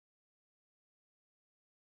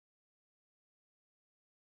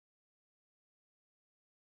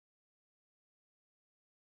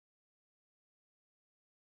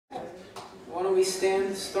Why don't we stand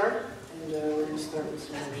to start, and we're going to start with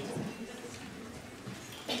some worship.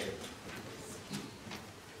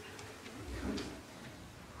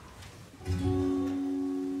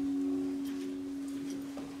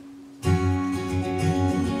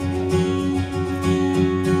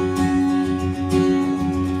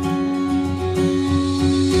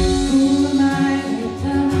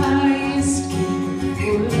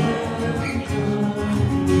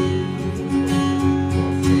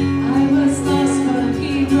 I was lost, but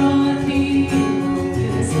he brought me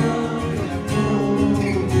his love.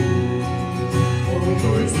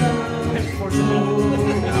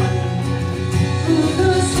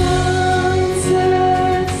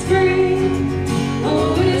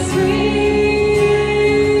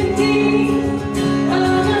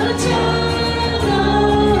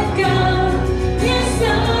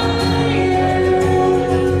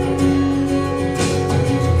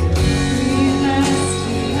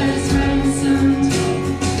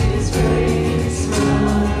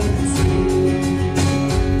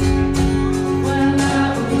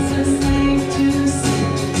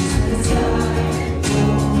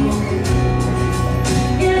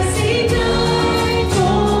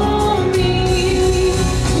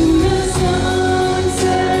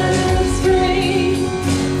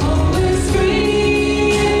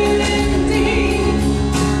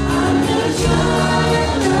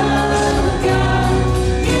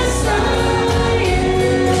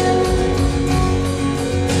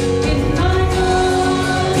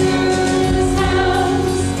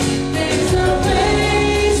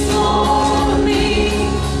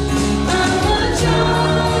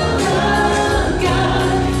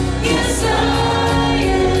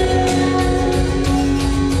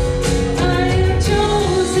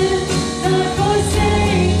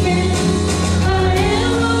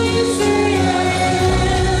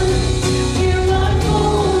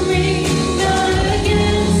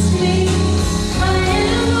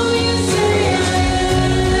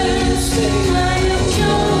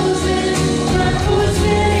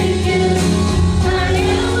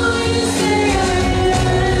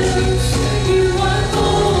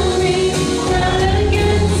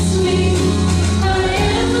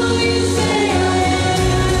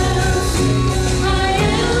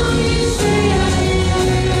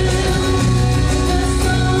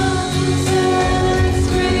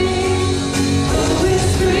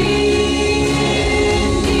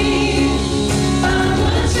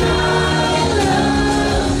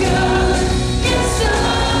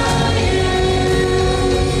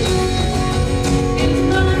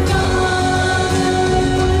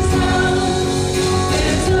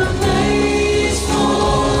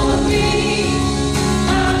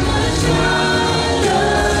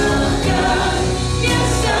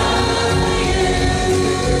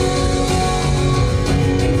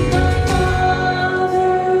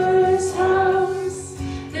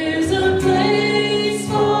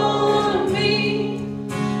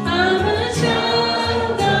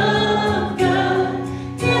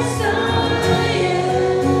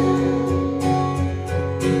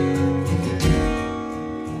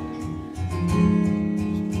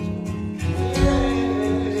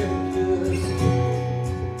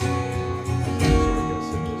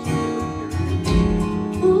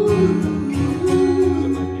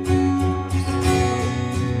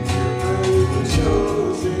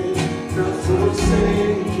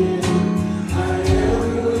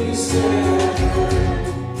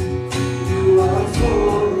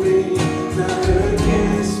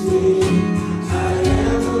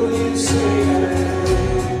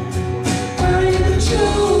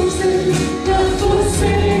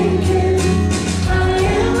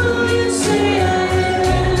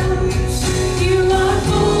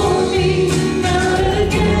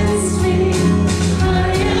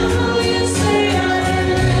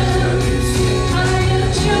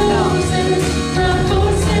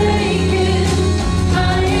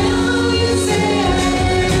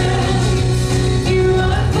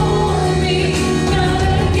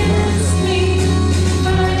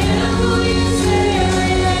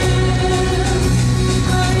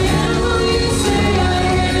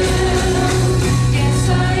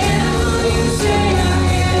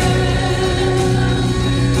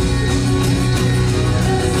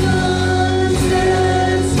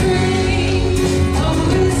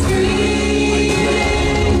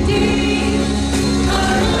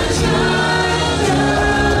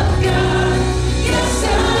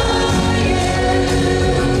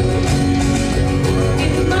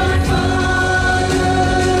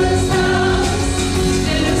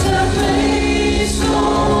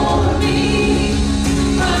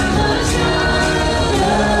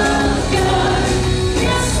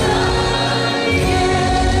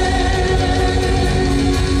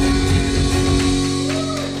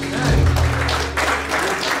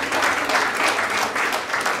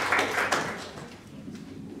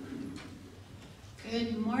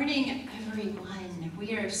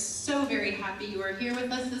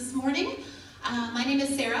 name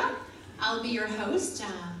is Sarah. I'll be your host.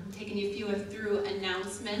 I'm taking you through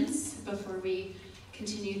announcements before we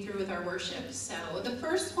continue through with our worship. So the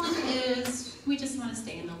first one is we just want to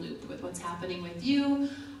stay in the loop with what's happening with you,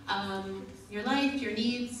 your life, your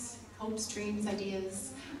needs, hopes, dreams,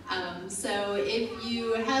 ideas. So if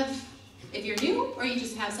you're new or you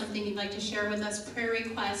just have something you'd like to share with us, prayer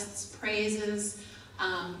requests, praises,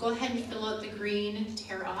 go ahead and fill out the green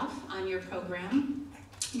tear off on your program.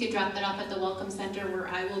 You can drop that off at the Welcome Center where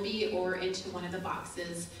I will be, or into one of the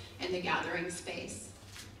boxes in the gathering space.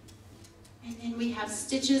 And then we have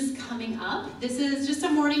Stitches coming up. This is just a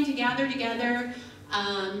morning to gather together,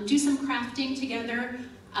 do some crafting together.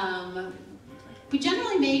 We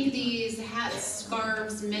generally make these hats,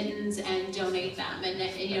 scarves, mittens, and donate them.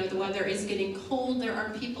 And you know, the weather is getting cold. There are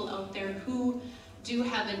people out there who do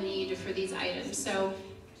have a need for these items. So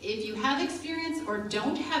if you have experience or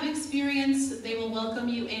don't have experience, they will welcome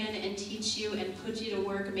you in and teach you and put you to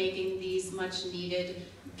work making these much needed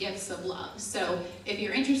gifts of love. So if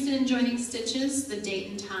you're interested in joining Stitches, the date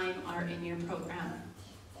and time are in your program.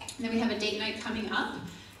 And then we have a date night coming up.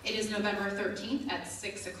 It is November 13th at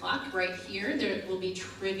 6 o'clock right here. There will be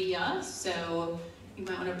trivia, so you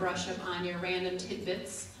might want to brush up on your random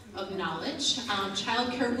tidbits of knowledge.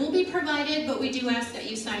 Childcare will be provided, but we do ask that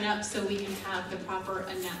you sign up so we can have the proper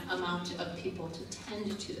amount of people to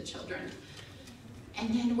tend to the children.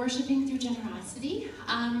 And then worshiping through generosity.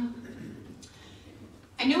 I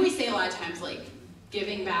know we say a lot of times, like,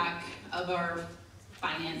 giving back of our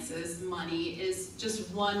finances, money, is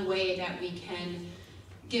just one way that we can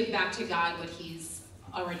give back to God what He's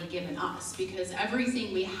already given us, because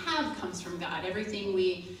everything we have comes from God. Everything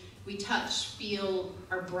we touch, feel,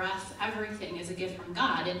 our breath, everything is a gift from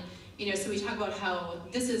God. And you know, so we talk about how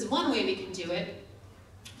this is one way we can do it,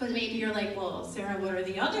 but maybe you're like, well, Sarah, what are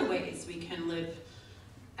the other ways we can live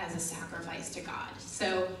as a sacrifice to God?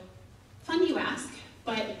 So, fun you ask,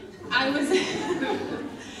 but I'm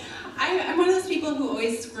one of those people who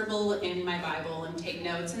always scribble in my Bible and take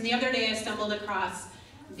notes. And the other day I stumbled across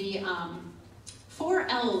the 4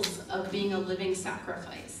 L's of being a living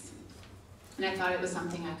sacrifice. And I thought it was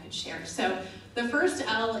something I could share. So the first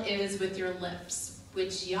L is with your lips,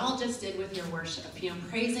 which y'all just did with your worship. You know,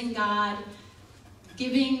 praising God,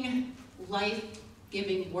 giving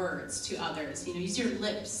life-giving words to others. You know, use your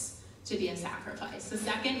lips to be a sacrifice. The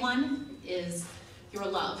second one is your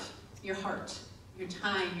love, your heart, your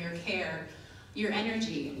time, your care, your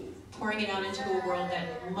energy, pouring it out into a world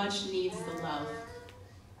that much needs the love.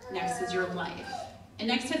 Next is your life. And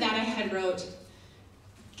next to that I had wrote,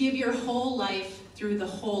 give your whole life through the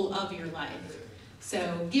whole of your life.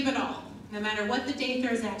 So give it all. No matter what the day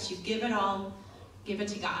throws at you, give it all, give it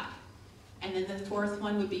to God. And then the fourth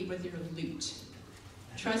one would be with your loot.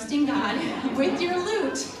 Trusting God with your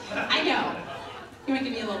loot. I know. You want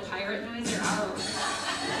to give me a little pirate noise or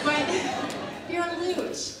but your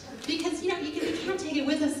loot. Because you know, you can't take it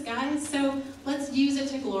with us, guys. So let's use it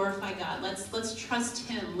to glorify God. Let's trust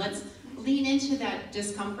Him. Let's lean into that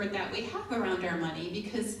discomfort that we have around our money,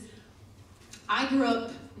 because I grew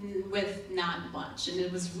up with not much, and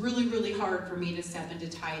it was really, really hard for me to step into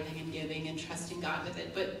tithing and giving and trusting God with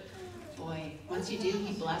it. But boy, once you do,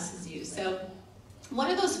 He blesses you. So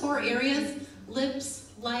one of those 4 areas,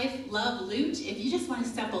 lips, life, love, loot, if you just want to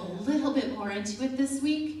step a little bit more into it this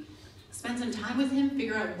week, spend some time with Him,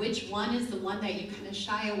 figure out which one is the one that you kind of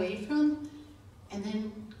shy away from, and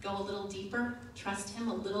then go a little deeper, trust Him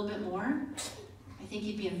a little bit more. I think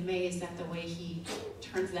you'd be amazed at the way He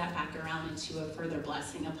turns that back around into a further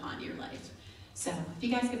blessing upon your life. So if you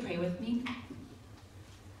guys could pray with me.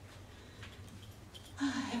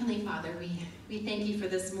 Heavenly Father, we thank You for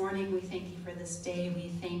this morning. We thank You for this day. We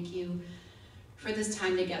thank You for this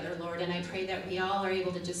time together, Lord. And I pray that we all are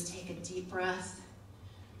able to just take a deep breath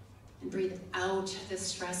and breathe out the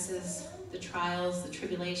stresses, the trials, the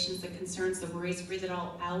tribulations, the concerns, the worries. Breathe it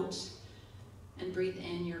all out and breathe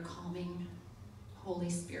in Your calming Holy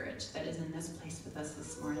Spirit that is in this place with us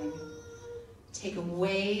this morning. Take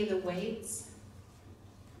away the weights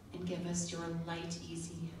and give us Your light,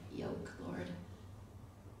 easy yoke, Lord.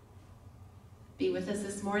 Be with us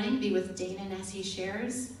this morning. Be with Dana as he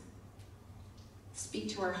shares. Speak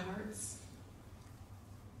to our hearts.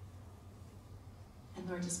 And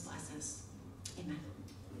Lord, just bless us. Amen.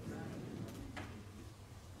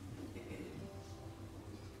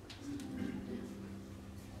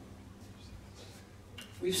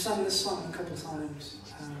 We've sung this song a couple times,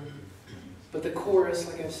 but the chorus,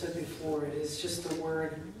 like I've said before, is just the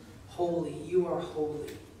word holy. You are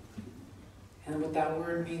holy. And what that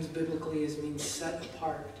word means biblically means set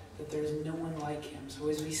apart, that there's no one like Him. So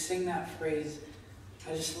as we sing that phrase,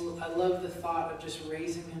 I love the thought of just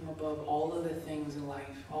raising him above all of the things in life.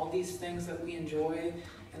 All these things that we enjoy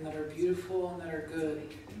and that are beautiful and that are good,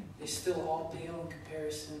 they still all pale in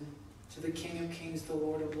comparison to the King of Kings, the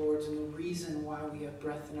Lord of Lords, and the reason why we have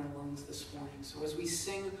breath in our lungs this morning. So as we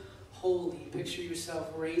sing holy, picture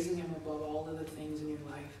yourself raising him above all of the things in your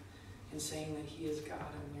life and saying that he is God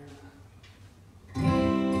and you're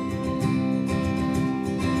not.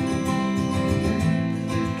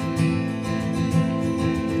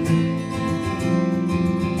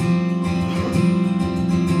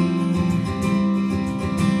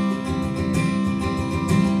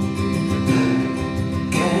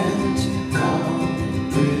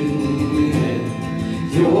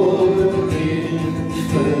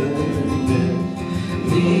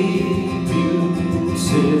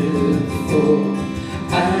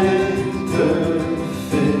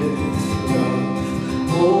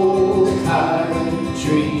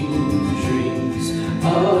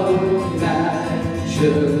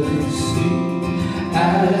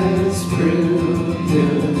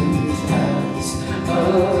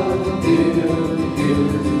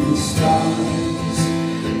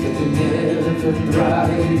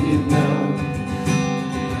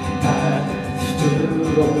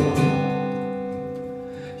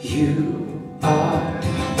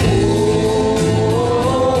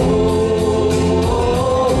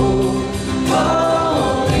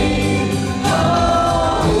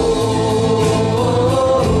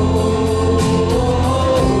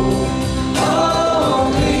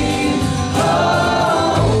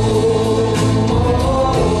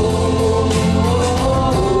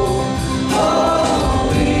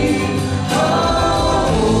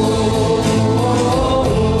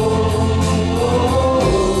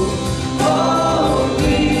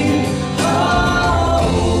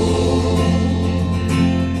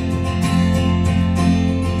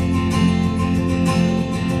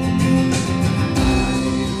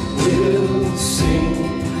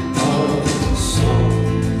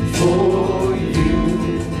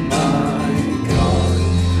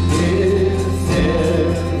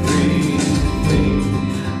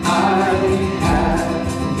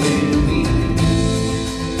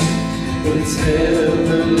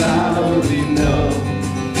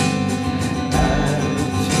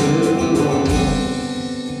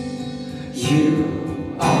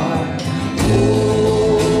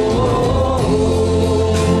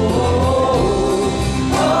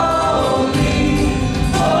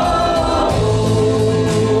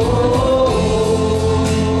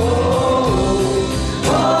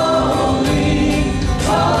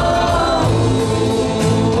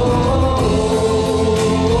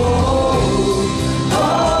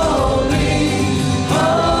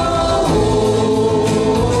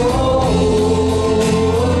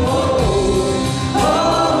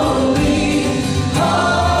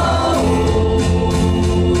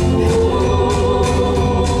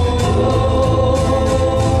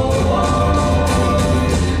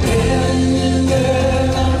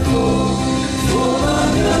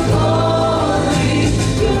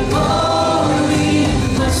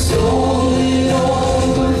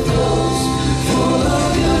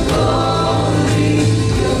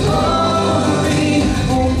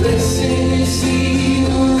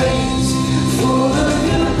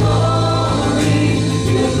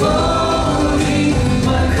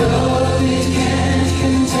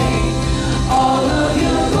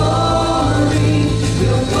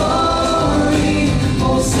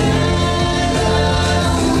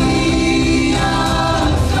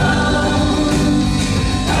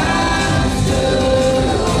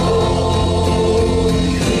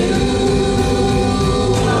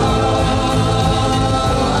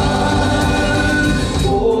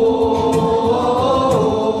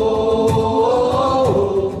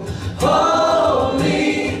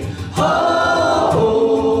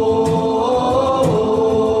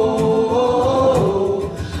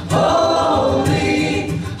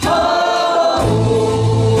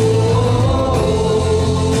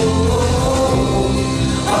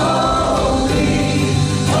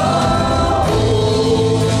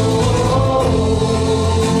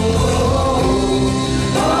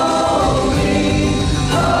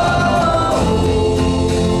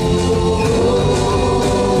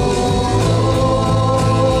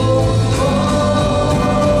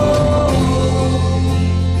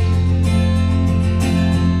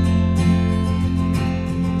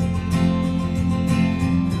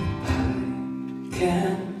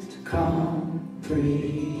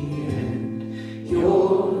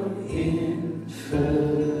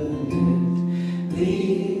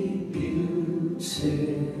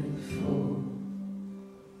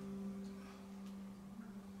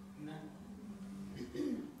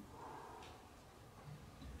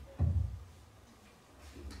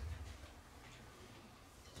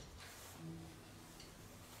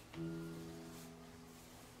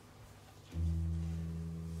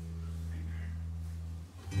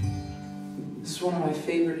 It's one of my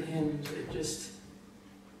favorite hymns. It just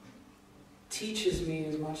teaches me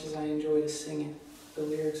as much as I enjoy to sing it. The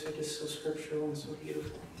lyrics are just so scriptural and so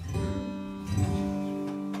beautiful.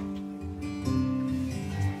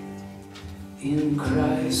 In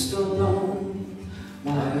Christ alone,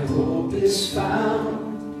 my hope is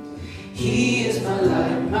found. He is my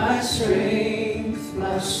light, my strength,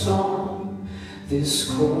 my song. This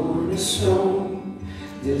cornerstone,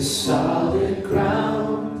 this solid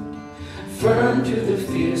ground, firm to the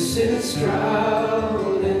fiercest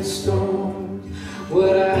drought and storm.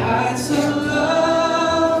 What a heights of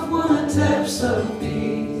love, what depths of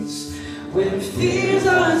peace, when fears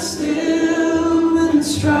are still and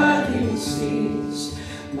striving cease.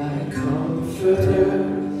 My comforter,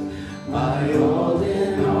 my all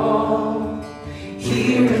in all,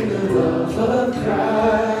 here in the love of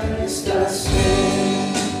Christ I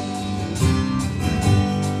stand.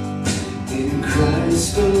 In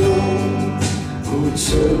Christ alone, who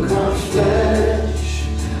took on flesh,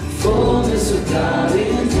 fullness of God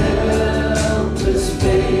in helpless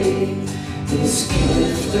babe, this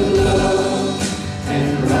gift of love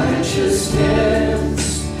and righteousness,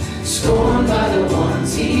 scorned by the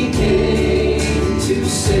ones he came to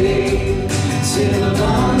save. Till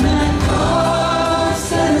on that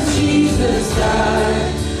cross as Jesus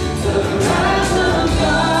died, the wrath of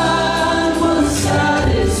God was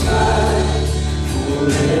satisfied. For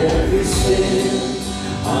every sin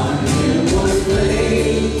on him was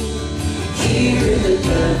laid. Here in the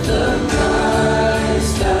death of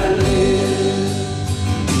Christ I live.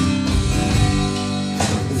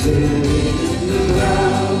 There in the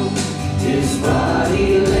ground his body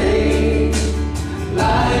lay,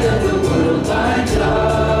 light of the world by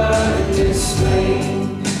darkness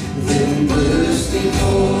slain. Then bursting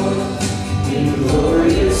forth in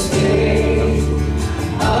glorious day,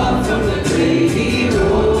 up from the grave he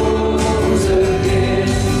rose again.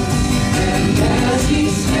 And as he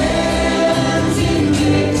stands in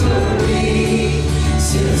victory,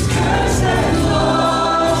 since Christ had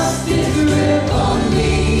lost his grip on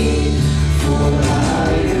me, for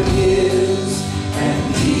I am his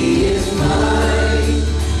and he is mine,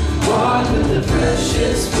 bought with the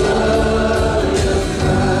precious blood of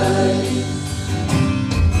Christ.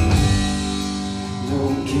 No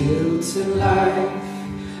guilt in life,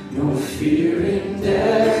 no fear in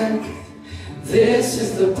death. This is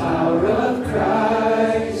the power of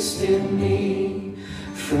Christ in me.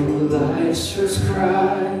 From life's first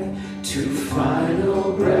cry to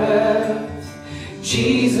final breath,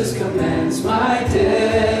 Jesus commands my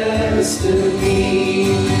destiny.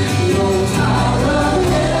 No power of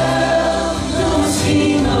hell, no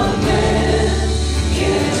scheme of man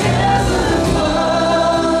can ever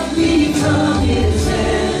pluck me from his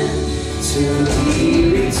hand, till he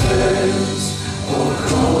returns or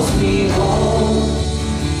calls me home.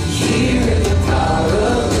 Here in the power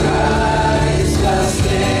of Christ I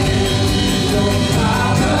stand. No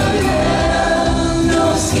power of hell, no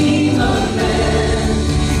scheme of man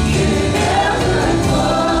can ever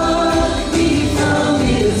pluck me from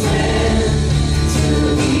his hand, till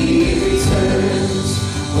he returns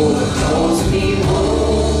or calls me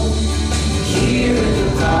home. Here in the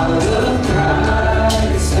power of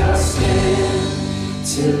Christ I stand,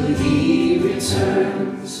 till he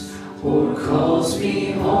returns or calls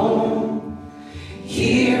me home.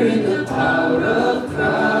 Here in the power of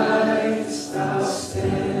Christ I'll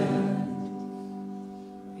stand.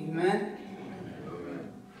 Amen.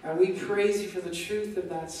 God, we praise you for the truth of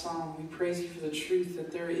that song. We praise you for the truth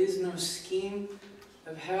that there is no scheme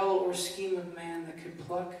of hell or scheme of man that could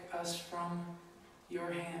pluck us from your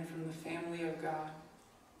hand, from the family of God.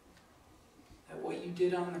 That what you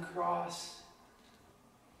did on the cross,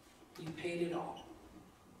 you paid it all.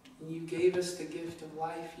 And you gave us the gift of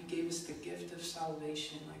life. You gave us the gift of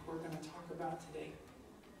salvation, like we're going to talk about today.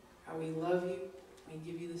 How we love you. We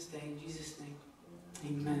give you this day in Jesus' name.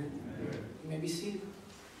 Amen. You may be seated.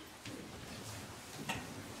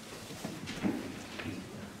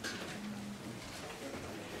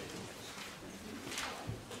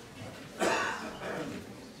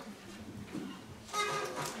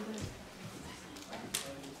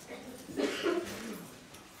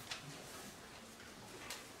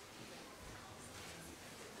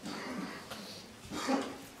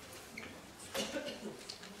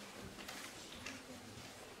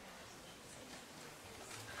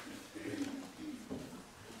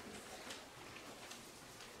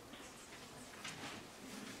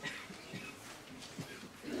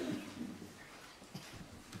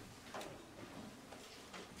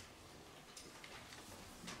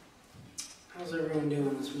 How's everyone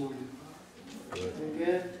doing this morning? Good.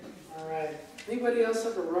 Good? All right. Anybody else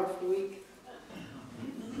have a rough week?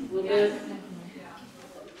 A little bit?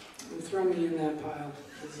 And throw me in that pile,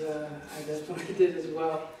 because I definitely did as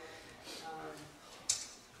well.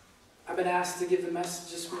 I've been asked to give the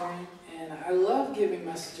message this morning, and I love giving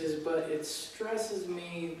messages, but it stresses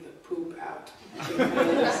me the poop out.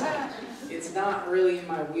 Because it's not really in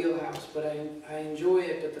my wheelhouse, but I enjoy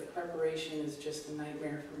it, but the preparation is just a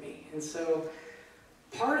nightmare for me. And so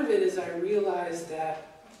part of it is I realize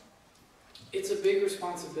that it's a big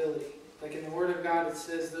responsibility. Like in the Word of God, it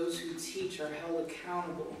says those who teach are held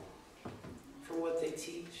accountable for what they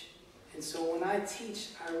teach. And so when I teach,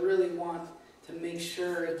 I really want to make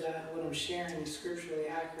sure that what I'm sharing is scripturally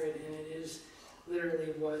accurate, and it is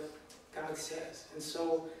literally what God says. And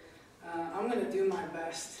so I'm going to do my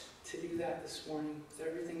best to do that this morning with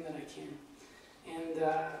everything that I can. And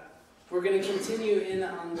we're going to continue in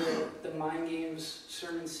on the Mind Games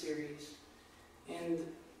sermon series. And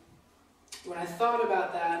when I thought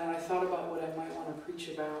about that, and when I thought about what I might want to preach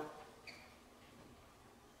about,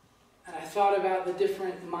 and I thought about the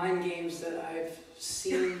different mind games that I've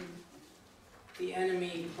seen the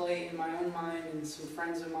enemy play in my own mind and some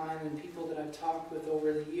friends of mine and people that I've talked with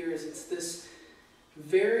over the years, it's this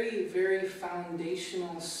very, very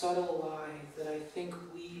foundational, subtle lie that I think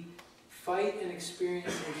we fight and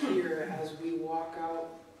experience and hear as we walk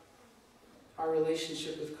out our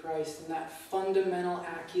relationship with Christ, and that fundamental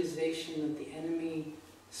accusation that the enemy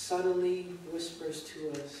subtly whispers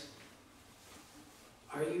to us: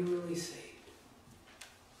 are you really saved?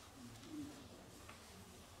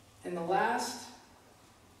 In the last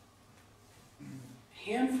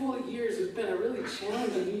handful of years, it's been a really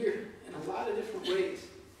challenging year in a lot of different ways.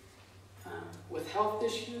 With health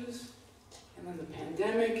issues, and then the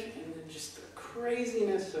pandemic, and then just the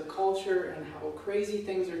craziness of culture and how crazy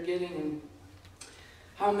things are getting, and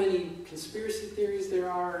how many conspiracy theories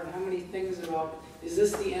there are, and how many things about, is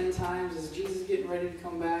this the end times? Is Jesus getting ready to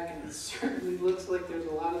come back? And it certainly looks like there's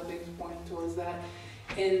a lot of things pointing towards that.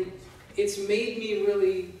 And it's made me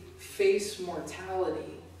really face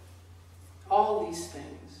mortality, all these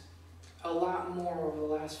things, a lot more over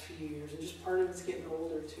the last few years. And just part of it's getting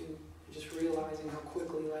older too, and just realizing how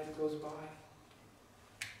quickly life goes by.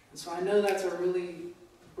 And so I know that's a really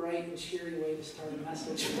bright and cheery way to start a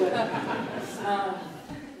message, but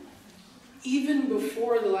even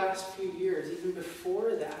before the last few years, even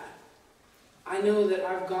before that, I know that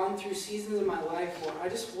I've gone through seasons of my life where I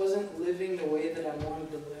just wasn't living the way that I wanted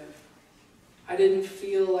to live. I didn't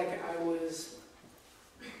feel like I was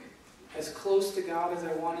as close to God as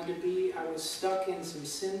I wanted to be. I was stuck in some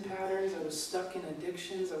sin patterns. I was stuck in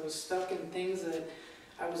addictions. I was stuck in things that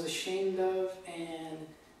I was ashamed of. And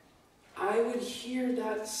I would hear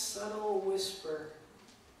that subtle whisper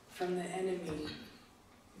from the enemy: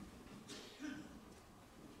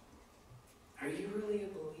 are you really a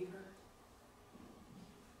believer?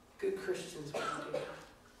 Good Christians wouldn't do that.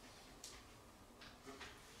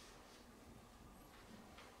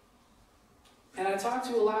 And I talked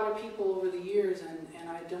to a lot of people over the years, and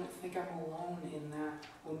I don't think I'm alone in that.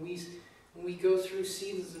 When we go through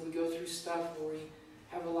seasons and we go through stuff where we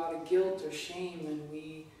have a lot of guilt or shame, and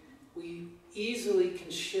we easily can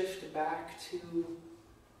shift back to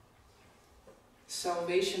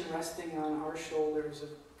salvation resting on our shoulders, of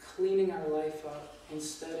cleaning our life up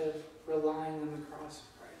instead of relying on the cross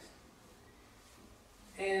of Christ.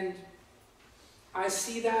 And I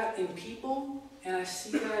see that in people, and I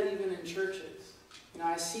see that even in churches. You know,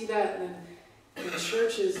 I see that in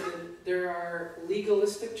churches, that there are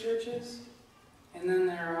legalistic churches, and then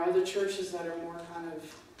there are other churches that are more kind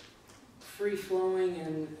of free-flowing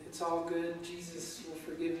and it's all good, Jesus will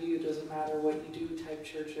forgive you, it doesn't matter what you do type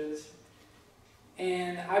churches.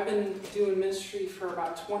 And I've been doing ministry for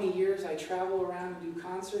about 20 years. I travel around and do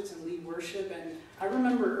concerts and lead worship. And I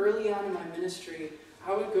remember early on in my ministry,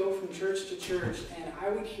 I would go from church to church and I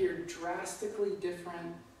would hear drastically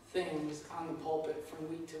different things on the pulpit from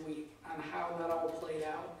week to week on how that all played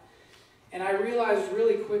out. And I realized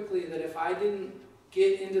really quickly that if I didn't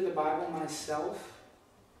get into the Bible myself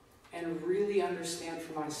and really understand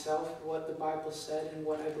for myself what the Bible said and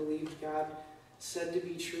what I believed God said to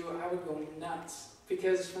be true, I would go nuts.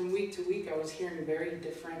 Because from week to week, I was hearing very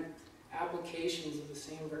different applications of the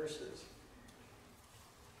same verses.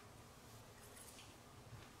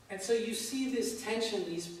 And so you see this tension,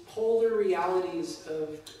 these polar realities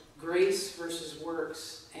of grace versus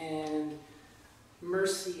works, and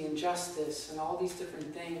mercy and justice, and all these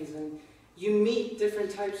different things. And you meet different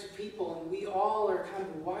types of people, and we all are kind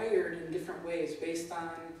of wired in different ways based on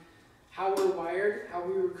how we're wired, how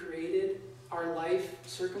we were created, our life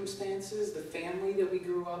circumstances, the family that we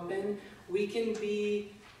grew up in. We can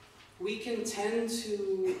tend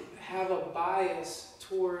to have a bias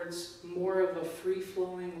towards more of a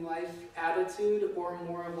free-flowing life attitude, or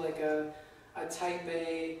more of like a type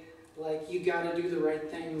A, like you got to do the right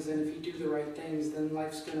things, and if you do the right things, then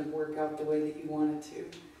life's going to work out the way that you want it to.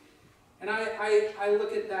 And I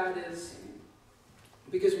look at that as,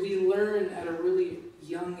 because we learn at a really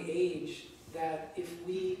young age that if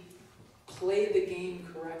we play the game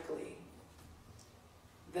correctly,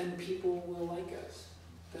 then people will like us,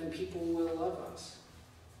 then people will love us.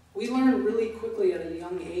 We learn really quickly at a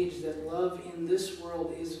young age that love in this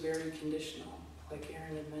world is very conditional, like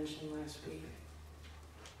Aaron had mentioned last week.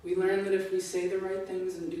 We learn that if we say the right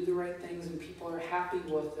things and do the right things and people are happy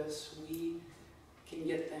with us, we can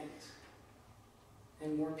get things.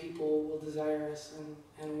 And more people will desire us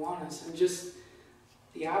and want us. And just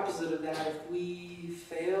the opposite of that, if we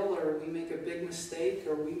fail or we make a big mistake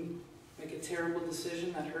or we make a terrible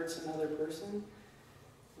decision that hurts another person,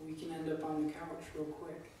 we can end up on the couch real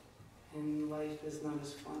quick. And life is not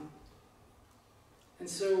as fun. And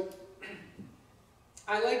so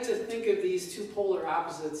I like to think of these two polar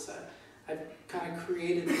opposites. I've kind of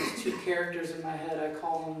created these two characters in my head. I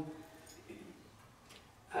call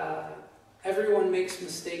them everyone makes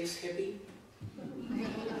mistakes hippie,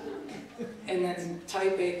 and then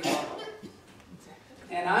type A Carl.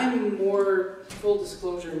 And I'm more, full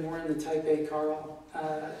disclosure, more in the type A Carl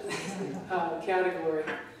category.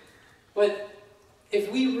 But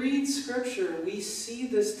if we read scripture, we see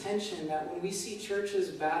this tension that when we see churches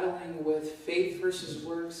battling with faith versus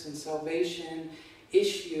works and salvation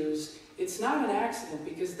issues, it's not an accident,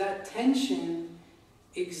 because that tension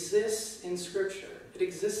exists in scripture. It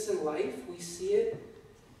exists in life. We see it,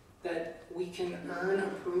 that we can earn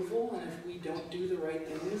approval, and if we don't do the right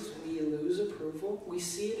things, we lose approval. We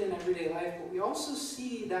see it in everyday life, but we also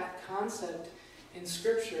see that concept in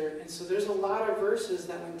scripture. And so there's a lot of verses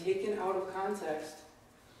that, when taken out of context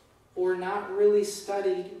or not really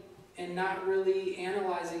studied and not really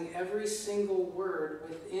analyzing every single word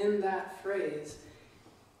within that phrase,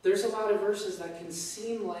 there's a lot of verses that can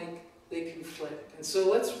seem like they conflict. And so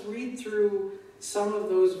let's read through some of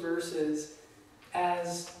those verses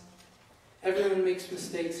as everyone makes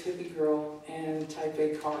mistakes, hippie girl, and type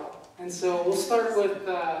A Carl. And so we'll start with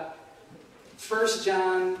 1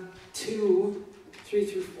 John 2, 3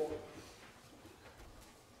 through 4.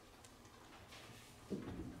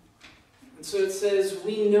 And so it says,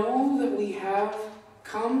 "We know that we have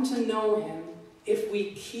come to know him if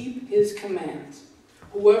we keep his commands.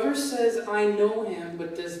 Whoever says, 'I know him,'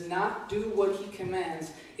 but does not do what he commands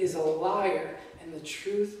is a liar, and the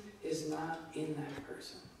truth is not in that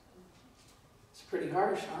person." It's pretty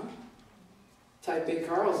harsh, huh? Type A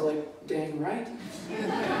Carl's like, dang right.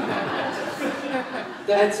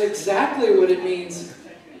 That's exactly what it means.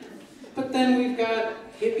 But then we've got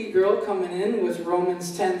hippie girl coming in with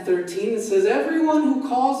Romans 10:13. It says, "Everyone who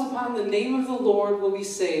calls upon the name of the Lord will be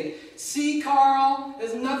saved." See, Carl,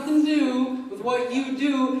 has nothing to do with what you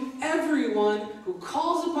do. Everyone who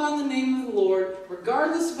calls upon the name of the Lord,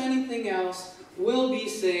 regardless of anything else, will be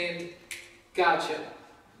saved. Gotcha.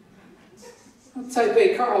 Type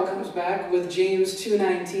A Carl comes back with James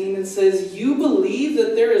 2:19 and says, "You believe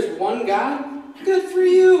that there is one God? Good for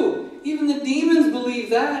you. Even the demons believe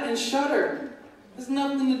that and shudder." Has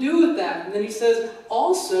nothing to do with that. And then he says,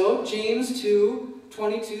 also, James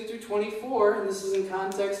 2:22 through 24, and this is in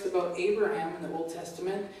context about Abraham in the Old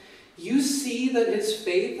Testament, "You see that his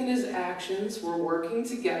faith and his actions were working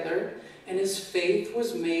together, and his faith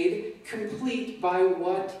was made complete by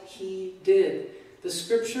what he did. The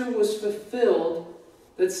scripture was fulfilled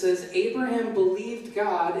that says, 'Abraham believed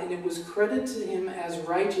God, and it was credited to him as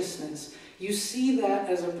righteousness.' You see that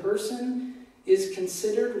as a person is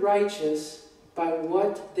considered righteous by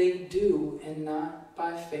what they do and not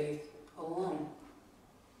by faith alone."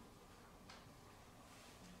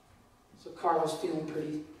 So Carl's feeling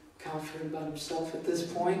pretty confident about himself at this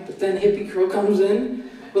point, but then hippie girl comes in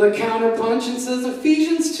with a counterpunch and says,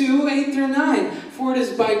 Ephesians 2:8 through 9, "For it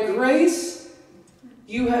is by grace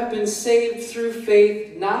you have been saved through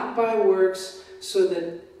faith, not by works, so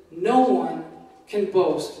that no one can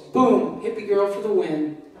boast." Boom, hippie girl for the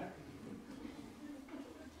win.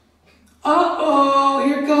 Uh-oh,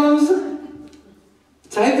 here comes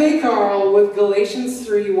Type A Carl with Galatians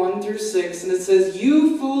 3:1 through 6, and it says,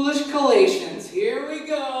 "You foolish Galatians," here we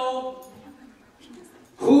go,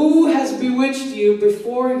 "who has bewitched you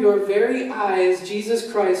before your very eyes?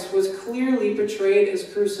 Jesus Christ was clearly portrayed as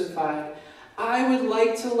crucified. I would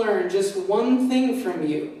like to learn just one thing from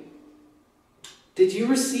you. Did you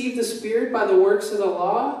receive the Spirit by the works of the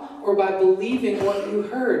law, or by believing what you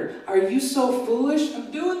heard? Are you so foolish?"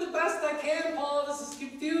 I'm doing the best I can, Paul. This is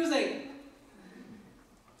confusing.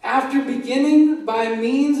 After beginning by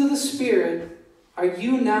means of the Spirit, are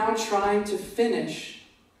you now trying to finish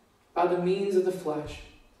by the means of the flesh?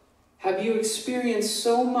 Have you experienced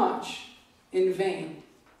so much in vain?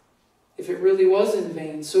 If it really was in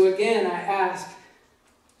vain. So again, I ask,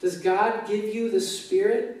 does God give you the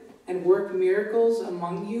Spirit and work miracles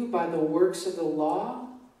among you by the works of the law,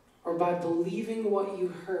 or by believing what you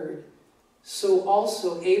heard? So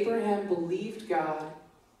also Abraham believed God,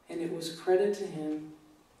 and it was credited to him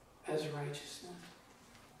as righteousness.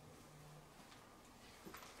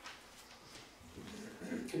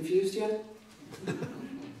 Confused yet?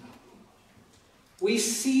 We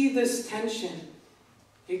see this tension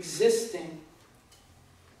existing,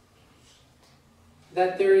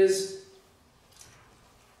 that there is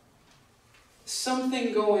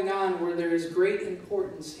something going on where there is great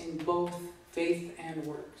importance in both faith and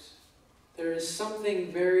works. There is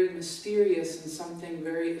something very mysterious and something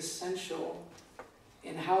very essential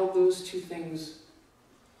in how those two things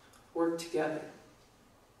work together.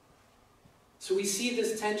 So we see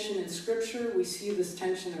this tension in Scripture, we see this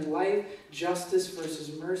tension in life, justice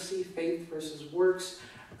versus mercy, faith versus works,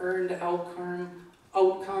 earned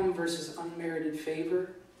outcome versus unmerited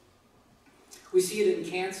favor. We see it in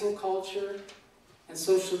cancel culture and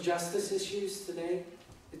social justice issues today.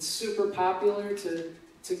 It's super popular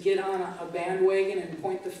to get on a bandwagon and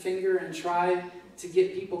point the finger and try to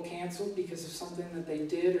get people canceled because of something that they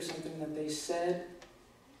did or something that they said.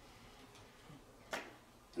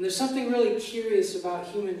 And there's something really curious about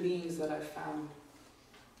human beings that I've found.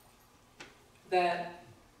 That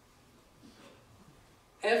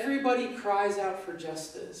everybody cries out for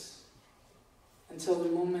justice until the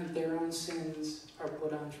moment their own sins are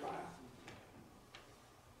put on trial.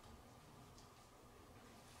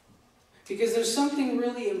 Because there's something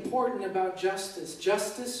really important about justice.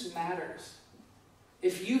 Justice matters.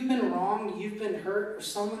 If you've been wronged, you've been hurt, or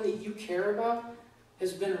someone that you care about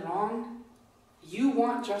has been wronged, you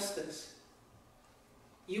want justice.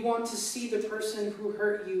 You want to see the person who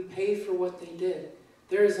hurt you pay for what they did.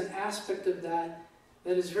 There is an aspect of that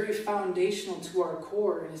that is very foundational to our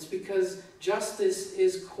core, and it's because justice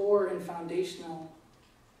is core and foundational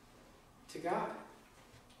to God.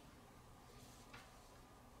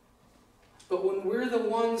 But when we're the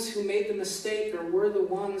ones who made the mistake, or we're the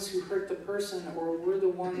ones who hurt the person, or we're the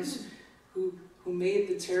ones who made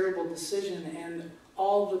the terrible decision, and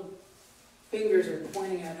all the fingers are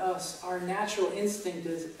pointing at us, our natural instinct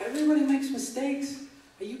is, everybody makes mistakes.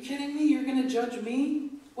 Are you kidding me? You're going to judge me?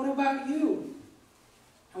 What about you?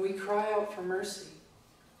 And we cry out for mercy.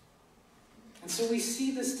 And so we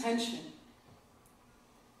see this tension.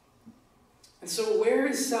 And so where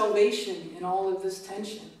is salvation in all of this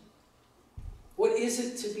tension? What is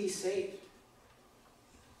it to be saved?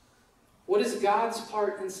 What is God's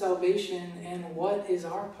part in salvation, and what is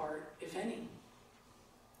our part, if any?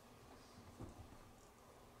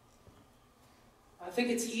 I think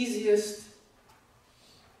it's easiest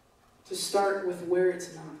to start with where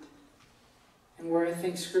it's not, and where I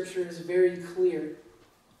think Scripture is very clear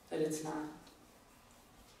that it's not.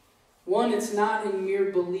 One, it's not in mere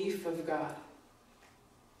belief of God,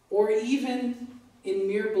 or even in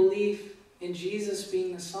mere belief in Jesus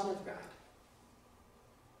being the Son of God.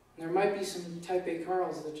 And there might be some type A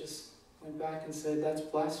Carls that just went back and said that's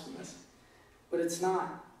blasphemous, but it's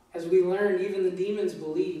not. As we learned, even the demons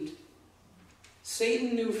believed.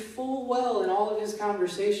 Satan knew full well in all of his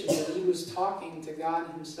conversations that he was talking to God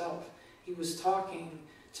himself. He was talking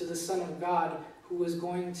to the Son of God who was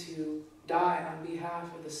going to die on behalf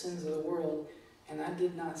of the sins of the world, and that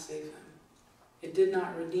did not save them. It did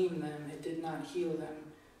not redeem them. It did not heal them,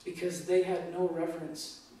 because they had no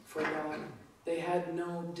reverence for God. They had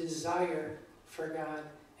no desire for God,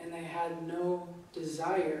 and they had no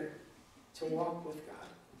desire to walk with God.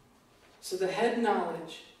 So the head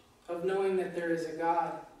knowledge of knowing that there is a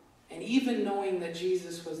God, and even knowing that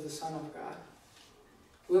Jesus was the Son of God,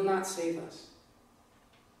 will not save us.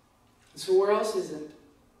 And so where else is it?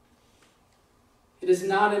 It is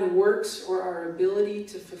not in works or our ability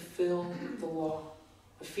to fulfill the law.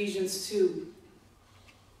 Ephesians 2,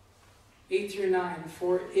 8-9,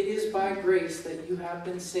 for it is by grace that you have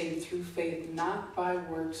been saved through faith, not by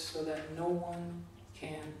works, so that no one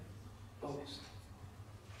can boast.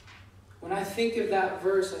 When I think of that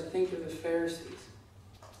verse, I think of the Pharisees.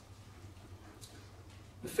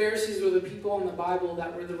 The Pharisees were the people in the Bible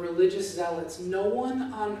that were the religious zealots. No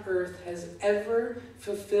one on earth has ever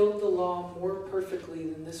fulfilled the law more perfectly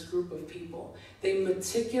than this group of people. They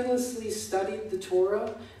meticulously studied the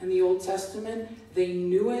Torah and the Old Testament. They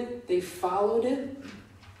knew it. They followed it.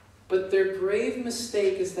 But their grave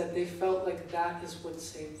mistake is that they felt like that is what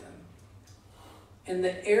saved them. And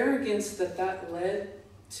the arrogance that that led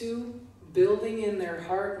to, building in their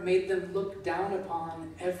heart, made them look down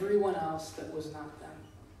upon everyone else that was not them.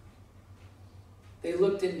 They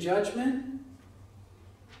looked in judgment.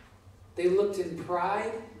 They looked in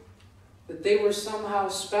pride, that they were somehow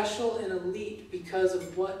special and elite because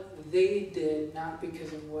of what they did, not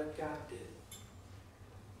because of what God did.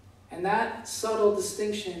 And that subtle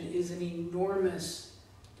distinction is an enormous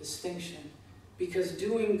distinction, because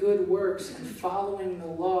doing good works and following the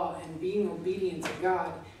law and being obedient to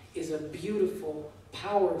God is a beautiful,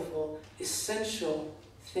 powerful, essential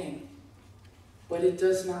thing. But it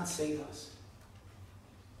does not save us.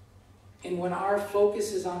 And when our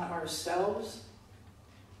focus is on ourselves,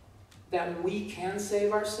 that we can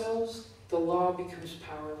save ourselves, the law becomes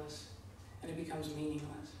powerless and it becomes meaningless.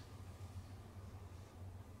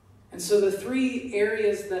 And so the three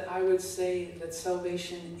areas that I would say that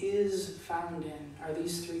salvation is found in are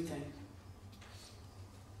these three things: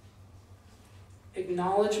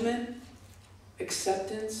 acknowledgement,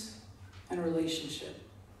 acceptance, and relationship.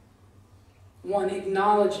 One,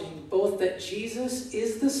 acknowledging both that Jesus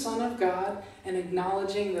is the Son of God and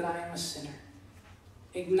acknowledging that I am a sinner.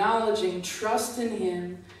 Acknowledging trust in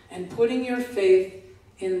him and putting your faith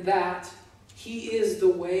in that he is the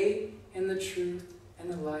way and the truth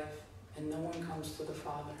and the life, and no one comes to the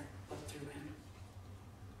Father but through him.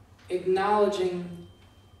 Acknowledging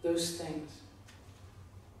those things.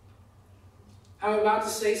 I'm about to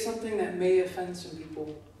say something that may offend some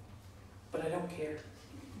people, but I don't care.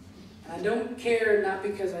 And I don't care not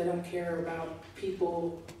because I don't care about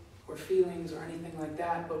people or feelings or anything like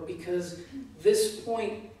that, but because this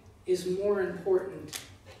point is more important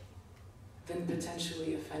than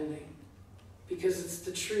potentially offending. Because it's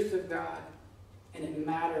the truth of God, and it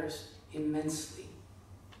matters immensely.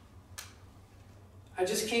 I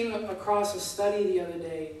just came across a study the other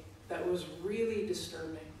day that was really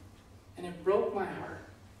disturbing, and it broke my heart.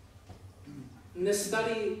 And this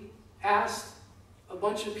study asked a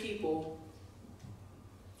bunch of people,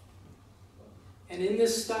 and in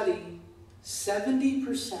this study,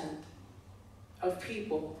 70% of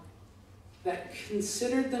people that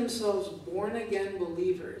considered themselves born-again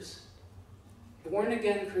believers,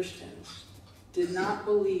 born-again Christians, did not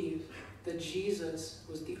believe that Jesus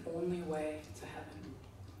was the only way to heaven.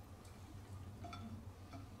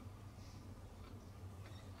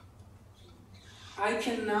 I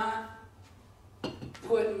cannot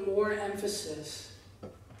put more emphasis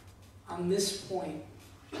on this point,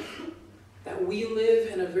 that we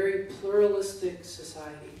live in a very pluralistic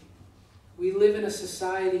society. We live in a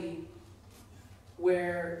society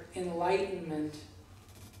where enlightenment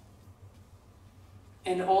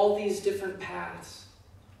and all these different paths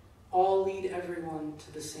all lead everyone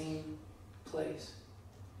to the same place.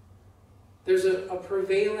 There's a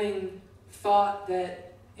prevailing thought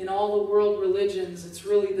that in all the world religions, it's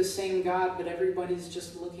really the same God, but everybody's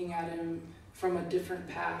just looking at him from a different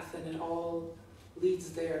path, and it all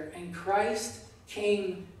leads there. And Christ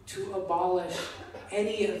came to abolish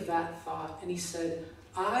any of that thought. And he said,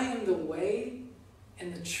 I am the way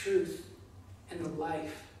and the truth and the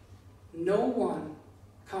life. No one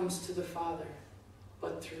comes to the Father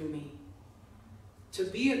but through me. To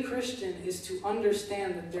be a Christian is to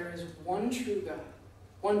understand that there is one true God,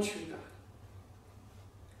 one true God.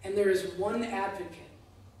 And there is one advocate,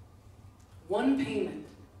 one payment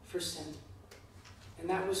for sin. And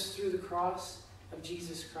that was through the cross of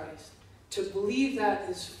Jesus Christ. To believe that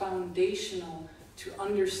is foundational to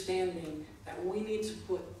understanding that we need to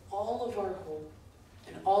put all of our hope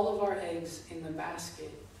and all of our eggs in the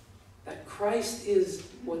basket, that Christ is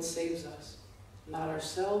what saves us, not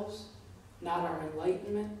ourselves, not our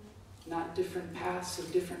enlightenment, not different paths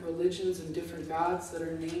of different religions and different gods that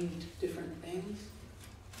are named different things.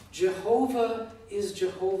 Jehovah is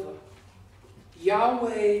Jehovah.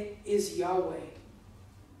 Yahweh is Yahweh.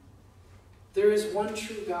 There is one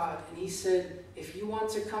true God, and he said, if you want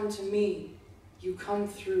to come to me, you come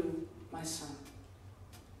through my Son.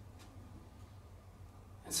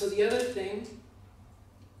 And so the other thing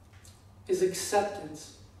is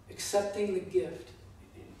acceptance, accepting the gift.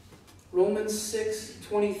 Romans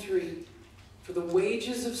 6:23, for the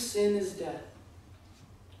wages of sin is death,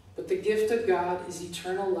 but the gift of God is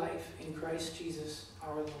eternal life in Christ Jesus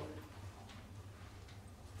our Lord.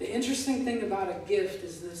 The interesting thing about a gift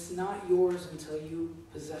is that it's not yours until you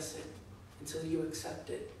possess it, until you accept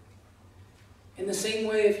it. In the same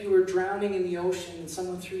way, if you were drowning in the ocean and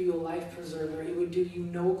someone threw you a life preserver, it would do you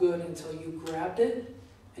no good until you grabbed it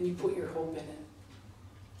and you put your hope in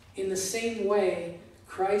it. In the same way,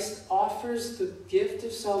 Christ offers the gift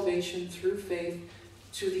of salvation through faith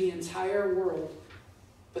to the entire world,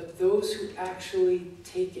 But those who actually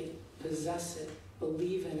take it, possess it,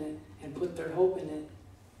 believe in it, and put their hope in it,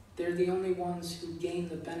 they're the only ones who gain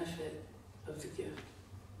the benefit of the gift.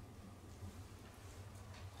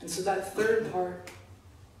 And so that third part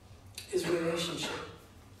is relationship.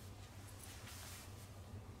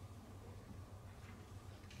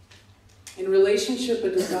 In relationship, a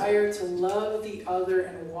desire to love the other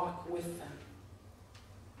and walk with them.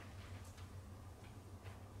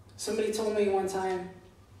 Somebody told me one time,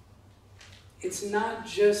 it's not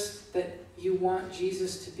just that you want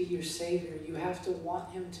Jesus to be your Savior, you have to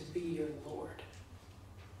want him to be your Lord.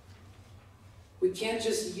 We can't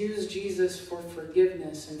just use Jesus for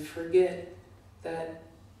forgiveness and forget that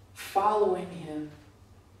following him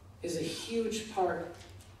is a huge part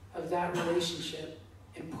of that relationship,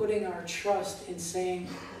 and putting our trust in saying,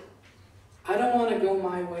 I don't want to go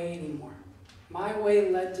my way anymore. My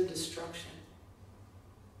way led to destruction.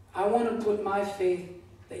 I want to put my faith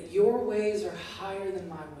that your ways are higher than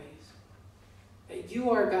my ways. That you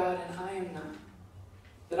are God and I am not.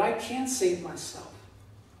 That I can't save myself.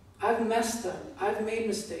 I've messed up. I've made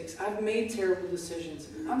mistakes. I've made terrible decisions.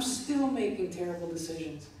 I'm still making terrible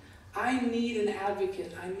decisions. I need an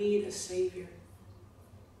advocate. I need a Savior.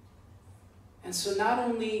 And so not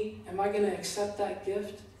only am I going to accept that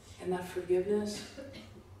gift and that forgiveness,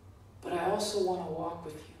 but I also want to walk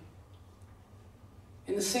with you.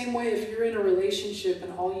 In the same way, if you're in a relationship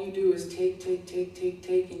and all you do is take,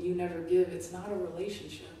 and you never give, it's not a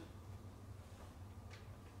relationship.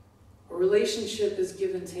 A relationship is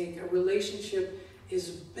give and take. A relationship is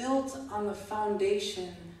built on the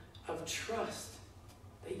foundation of trust,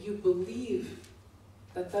 that you believe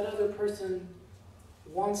that that other person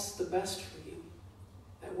wants the best for you.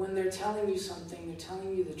 That when they're telling you something, they're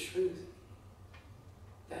telling you the truth.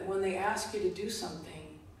 That when they ask you to do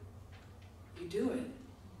something, you do it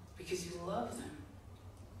because you love them.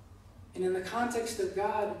 And in the context of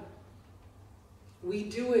God, we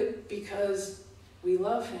do it because we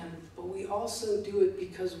love him, but we also do it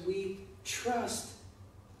because we trust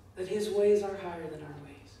that his ways are higher than our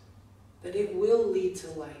ways. That it will lead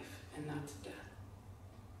to life and not to death.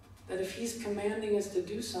 That if he's commanding us to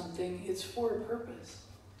do something, it's for a purpose.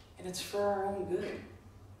 And it's for our own good.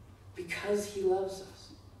 Because he loves us.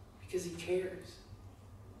 Because he cares.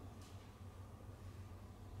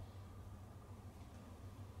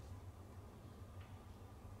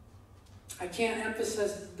 I can't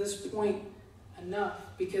emphasize this point enough,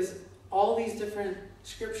 because all these different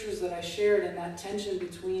scriptures that I shared and that tension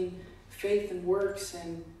between faith and works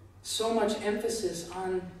and so much emphasis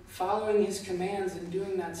on following his commands and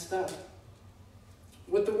doing that stuff.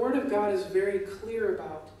 What the Word of God is very clear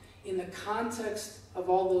about in the context of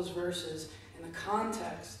all those verses, in the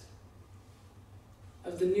context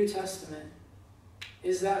of the New Testament,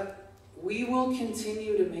 is that we will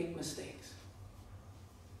continue to make mistakes.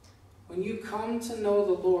 When you come to know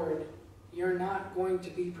the Lord, you're not going to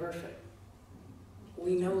be perfect.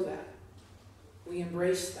 We know that. We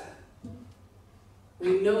embrace that.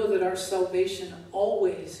 We know that our salvation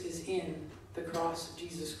always is in the cross of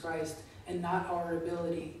Jesus Christ and not our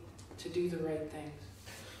ability to do the right things.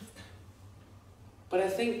 But I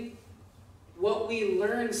think what we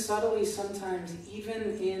learn subtly sometimes,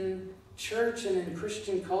 even in church and in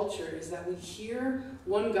Christian culture, is that we hear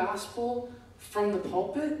one gospel from the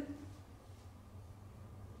pulpit,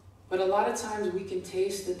 but a lot of times we can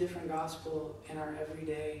taste a different gospel in our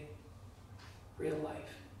everyday, real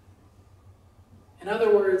life. In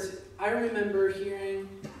other words, I remember hearing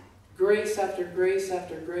grace after grace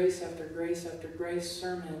after grace after grace after grace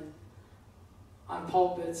sermon on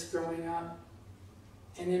pulpits growing up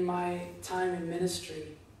and in my time in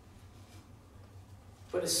ministry.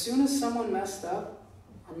 But as soon as someone messed up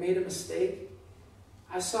or made a mistake,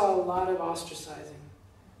 I saw a lot of ostracizing.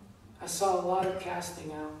 I saw a lot of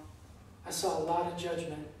casting out. I saw a lot of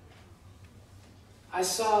judgment. I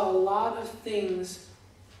saw a lot of things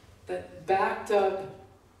that backed up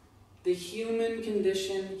the human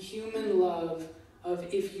condition, human love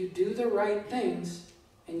of if you do the right things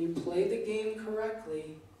and you play the game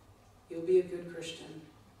correctly, you'll be a good Christian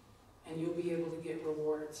and you'll be able to get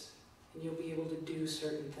rewards and you'll be able to do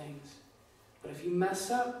certain things. But if you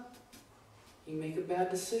mess up, you make a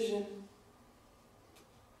bad decision,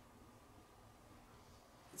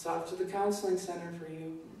 it's off to the counseling center for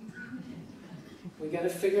you. We got to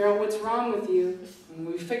figure out what's wrong with you. And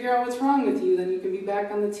when we figure out what's wrong with you, then you can be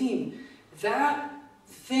back on the team. That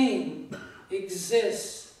thing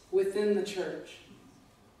exists within the church.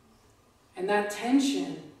 And that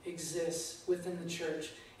tension exists within the church.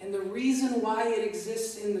 And the reason why it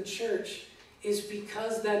exists in the church is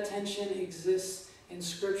because that tension exists in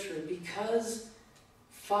Scripture. Because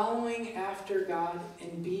following after God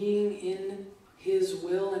and being in His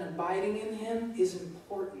will and abiding in Him is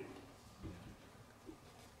important.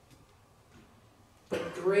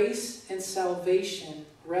 But grace and salvation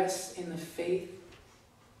rests in the faith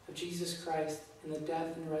of Jesus Christ in the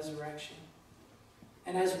death and resurrection.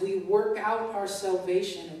 And as we work out our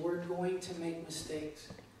salvation, we're going to make mistakes.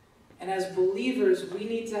 And as believers, we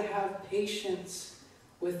need to have patience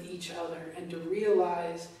with each other and to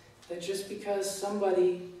realize that just because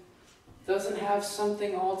somebody doesn't have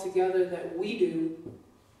something all together that we do,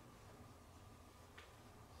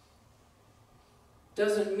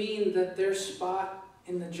 doesn't mean that their spot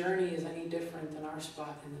in the journey is any different than our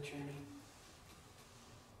spot in the journey.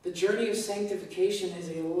 The journey of sanctification is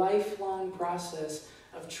a lifelong process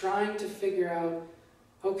of trying to figure out,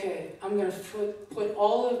 okay, I'm going to put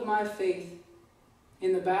all of my faith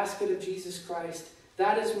in the basket of Jesus Christ.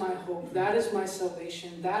 That is my hope. That is my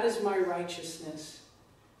salvation. That is my righteousness.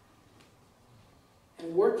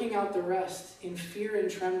 And working out the rest in fear and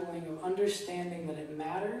trembling of understanding that it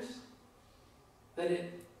matters, that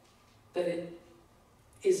it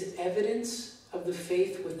is evidence of the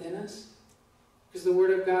faith within us. Because the Word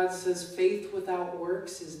of God says faith without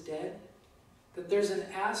works is dead. That there's an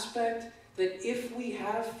aspect that if we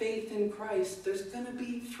have faith in Christ, there's going to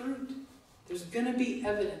be fruit. There's going to be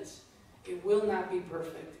evidence. It will not be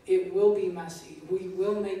perfect. It will be messy. We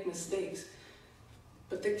will make mistakes.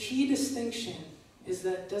 But the key distinction is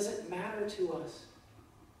that it doesn't matter to us.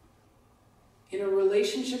 In a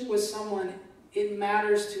relationship with someone, it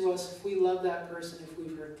matters to us if we love that person, if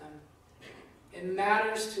we've hurt them. It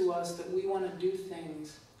matters to us that we want to do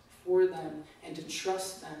things for them and to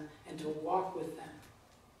trust them and to walk with them.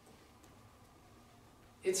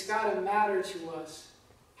 It's got to matter to us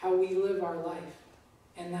how we live our life,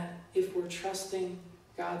 and that if we're trusting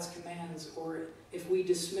God's commands or if we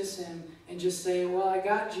dismiss Him and just say, well, I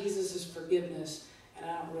got Jesus' forgiveness and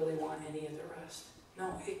I don't really want any of the rest.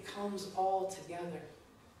 No, it comes all together.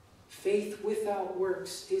 Faith without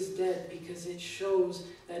works is dead because it shows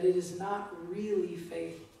that it is not really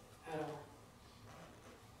faith at all.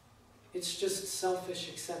 It's just selfish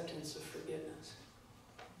acceptance of forgiveness.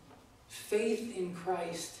 Faith in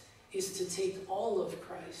Christ is to take all of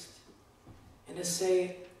Christ and to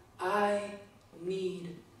say, I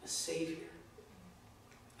need a Savior.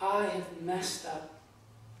 I have messed up.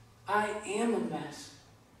 I am a mess.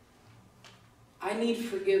 I need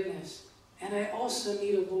forgiveness. And I also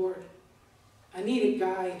need a Lord. I need a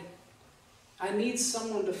guide. I need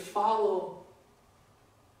someone to follow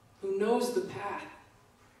who knows the path.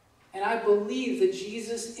 And I believe that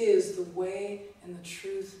Jesus is the way and the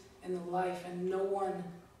truth and the life, and no one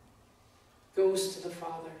goes to the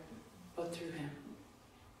Father but through Him.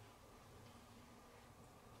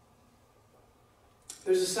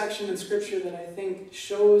 There's a section in Scripture that I think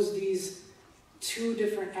shows these two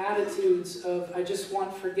different attitudes of I just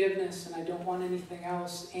want forgiveness and I don't want anything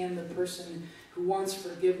else, and the person who wants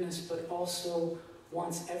forgiveness but also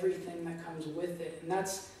wants everything that comes with it. And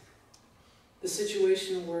that's the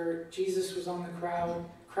situation where Jesus was on the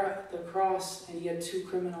cross and He had two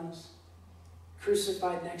criminals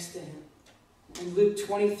crucified next to Him. In Luke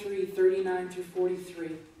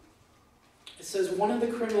 23:39-43, it says, one of the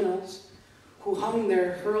criminals who hung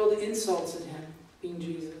there hurled insults at Him, being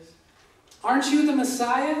Jesus. Aren't you the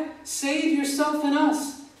Messiah? Save yourself and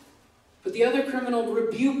us. But the other criminal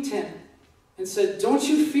rebuked Him and said, don't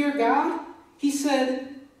you fear God? He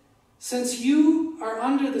said, since you are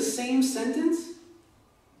under the same sentence,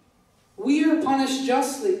 we are punished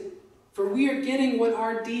justly, for we are getting what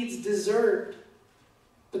our deeds deserved.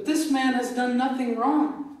 But this man has done nothing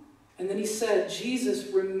wrong. And then he said, Jesus,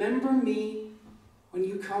 remember me when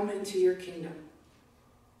you come into your kingdom.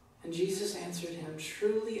 And Jesus answered him,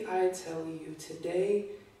 truly I tell you, today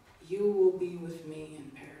you will be with me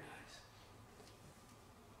in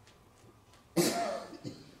paradise.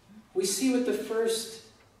 We see with the first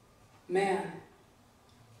man,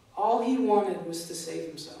 all he wanted was to save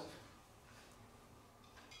himself.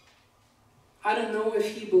 I don't know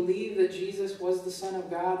if he believed that Jesus was the Son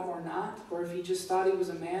of God or not, or if he just thought he was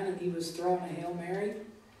a man and he was throwing a Hail Mary.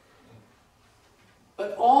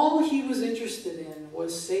 But all he was interested in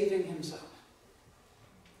was saving himself.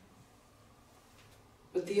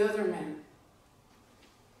 But the other man,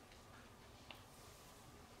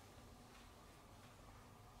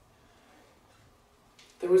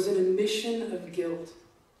 there was an admission of guilt.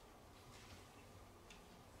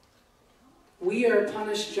 We are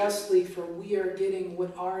punished justly, for we are getting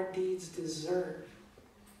what our deeds deserve.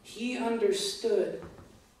 He understood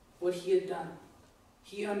what he had done.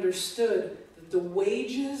 He understood that the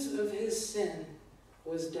wages of his sin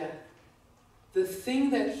was death. the thing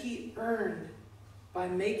that he earned by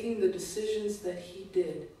making the decisions that he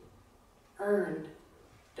did, earned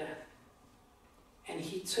death. And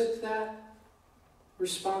he took that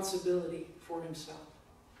responsibility for himself.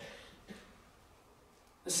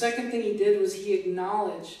 The second thing he did was he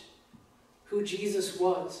acknowledged who Jesus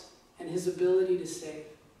was and his ability to save.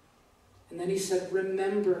 And then he said,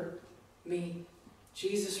 remember me.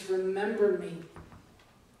 Jesus, remember me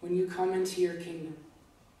when you come into your kingdom.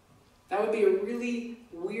 That would be a really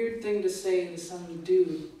weird thing to say to some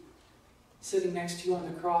dude sitting next to you on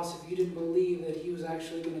the cross if you didn't believe that he was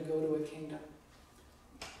actually going to go to a kingdom.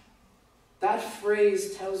 That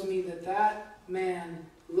phrase tells me that that man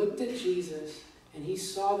looked at Jesus and he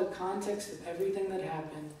saw the context of everything that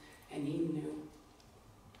happened and he knew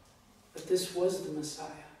that this was the Messiah.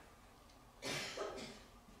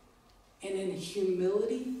 And in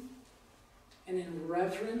humility and in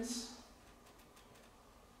reverence,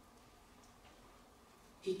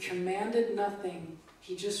 he commanded nothing.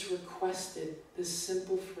 He just requested this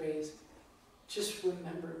simple phrase, just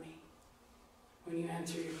remember me when you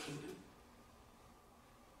enter your kingdom.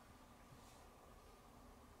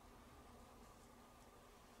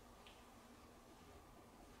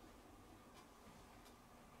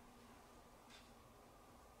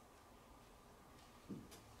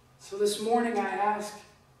 So this morning I ask,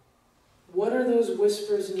 what are those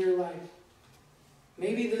whispers in your life?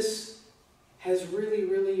 Maybe this has really,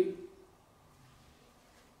 really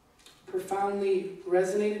profoundly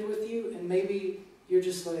resonated with you, and maybe you're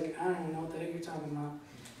just like, I don't even know what the heck you're talking about.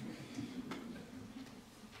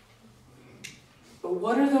 But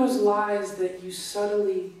what are those lies that you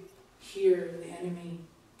subtly hear the enemy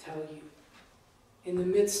tell you? In the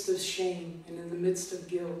midst of shame and in the midst of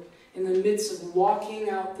guilt, in the midst of walking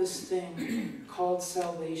out this thing called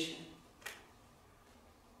salvation.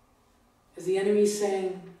 Is the enemy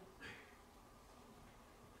saying,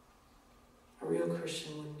 a real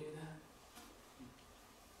Christian wouldn't do that?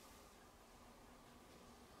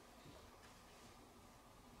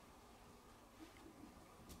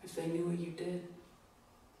 If they knew what you did,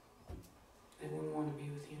 they wouldn't want to be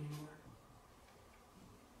with you anymore.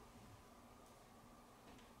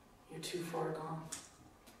 You're too far gone.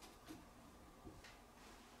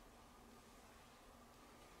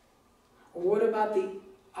 Or what about the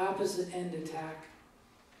opposite end attack?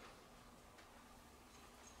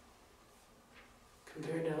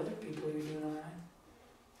 Compared to other people, you're doing all right.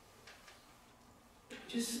 You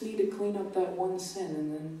just need to clean up that one sin,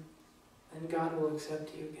 and then God will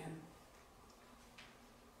accept you again.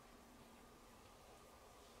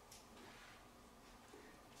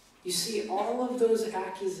 You see, all of those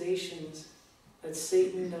accusations that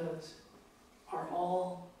Satan does are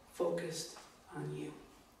all focused on you.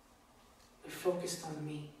 They're focused on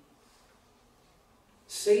me.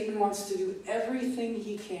 Satan wants to do everything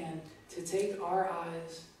he can to take our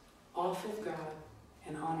eyes off of God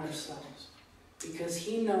and on ourselves, because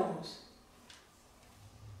he knows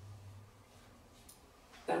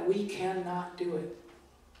that we cannot do it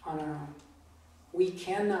on our own. We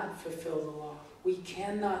cannot fulfill the law. We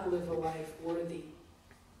cannot live a life worthy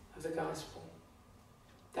of the gospel.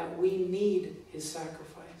 That we need his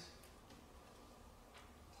sacrifice.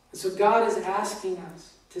 And so God is asking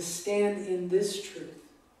us to stand in this truth,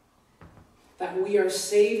 that we are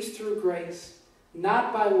saved through grace,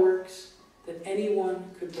 not by works that anyone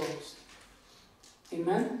could boast.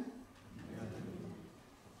 Amen?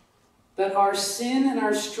 That our sin and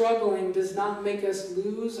our struggling does not make us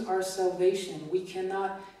lose our salvation. We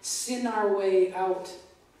cannot sin our way out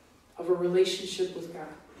of a relationship with God.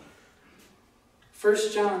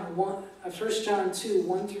 1 John 2,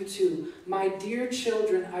 1 through 2. My dear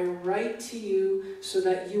children, I write to you so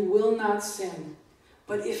that you will not sin.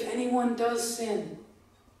 But if anyone does sin,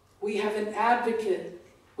 we have an advocate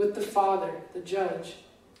with the Father, the judge,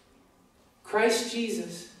 Christ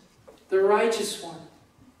Jesus, the righteous one.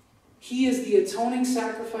 He is the atoning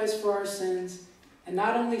sacrifice for our sins, and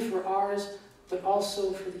not only for ours, but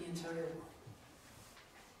also for the entire world.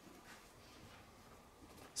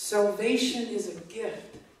 Salvation is a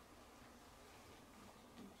gift.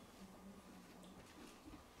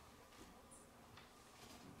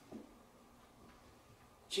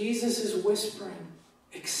 Jesus is whispering,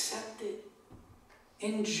 accept it,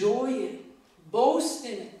 enjoy it, boast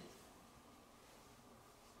in it.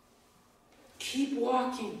 Keep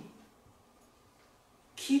walking.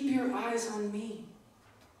 Keep your eyes on me.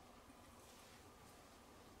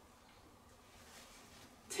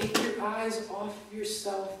 Take your eyes off of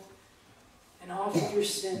yourself and off of your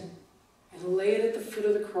sin and lay it at the foot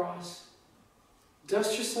of the cross.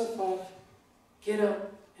 Dust yourself off, get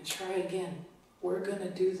up, and try again. We're going to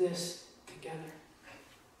do this together.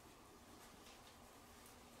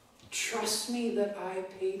 Trust me that I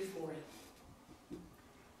paid for it.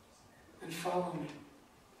 And follow me.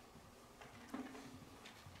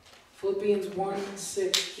 Philippians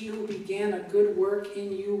 1:6, he who began a good work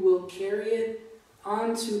in you will carry it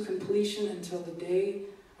on to completion until the day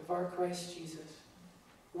of our Christ Jesus.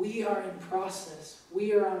 We are in process.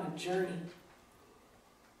 We are on a journey.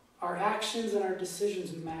 Our actions and our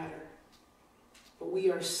decisions matter. But we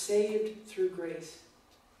are saved through grace.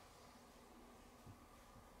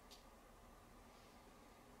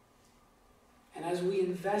 And as we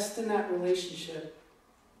invest in that relationship,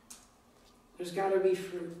 there's got to be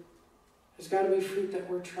fruit. There's got to be fruit that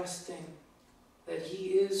we're trusting that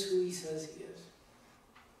he is who he says he is.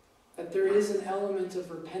 That there is an element of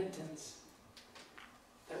repentance.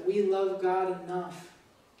 That we love God enough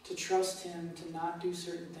to trust him to not do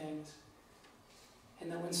certain things.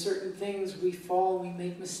 And that when certain things we fall, we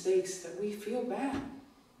make mistakes, that we feel bad.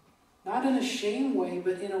 Not in a shame way,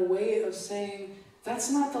 but in a way of saying, that's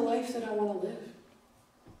not the life that I want to live.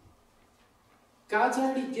 God's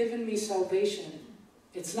already given me salvation.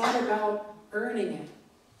 It's not about earning it.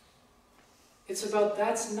 It's about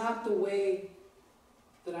that's not the way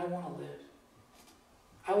that I want to live.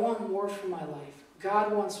 I want more for my life.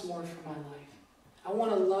 God wants more for my life. I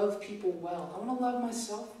want to love people well. I want to love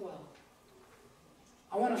myself well.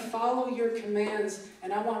 I want to follow your commands,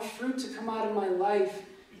 and I want fruit to come out of my life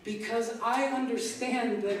because I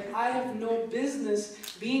understand that I have no business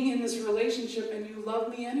being in this relationship and you love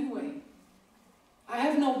me anyway. I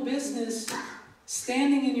have no business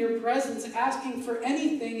standing in your presence asking for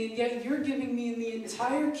anything, and yet you're giving me the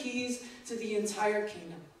entire keys to the entire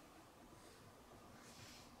kingdom.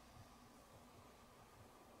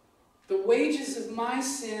 The wages of my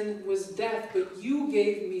sin was death, but you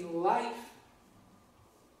gave me life.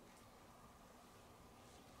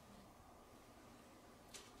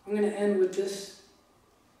 I'm going to end with this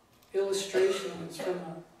illustration. It's from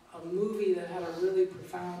a movie that had a really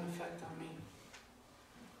profound effect on me.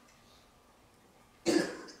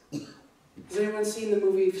 Has anyone seen the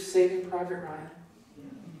movie Saving Private Ryan?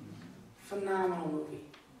 Phenomenal movie.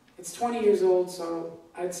 It's 20 years old, so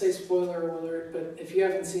I'd say spoiler alert, but if you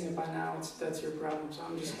haven't seen it by now, that's your problem, so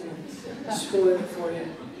I'm just going to spoil it for you.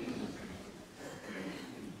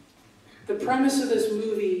 The premise of this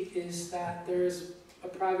movie is that there's a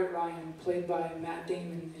Private Ryan, played by Matt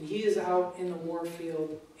Damon, and he is out in the war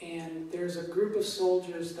field, and there's a group of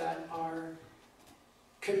soldiers that are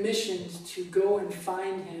commissioned to go and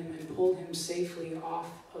find him and pull him safely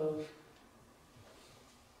off of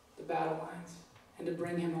the battle lines and to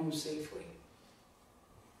bring him home safely.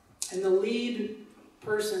 And the lead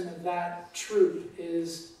person of that troop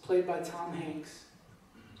is played by Tom Hanks.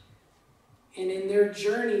 And in their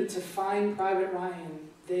journey to find Private Ryan,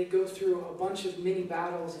 they go through a bunch of mini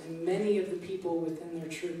battles, and many of the people within their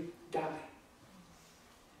troop die.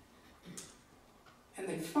 And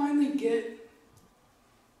they finally get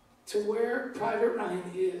to where Private Ryan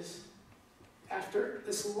is after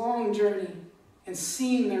this long journey and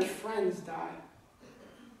seeing their friends die.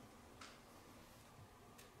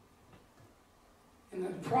 In the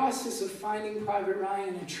process of finding Private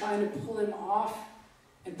Ryan and trying to pull him off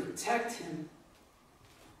and protect him,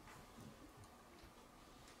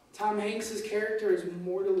 Tom Hanks' character is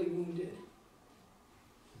mortally wounded.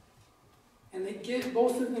 And they get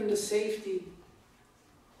both of them to safety.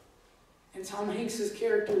 And Tom Hanks'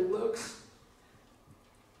 character looks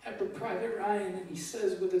at Private Ryan and he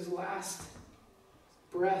says with his last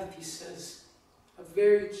breath, he says a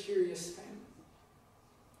very curious thing.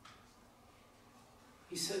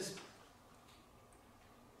 He says,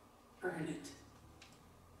 "Earn it."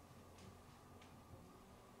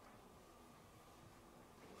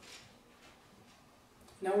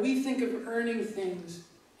 Now we think of earning things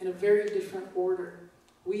in a very different order.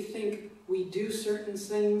 We think we do certain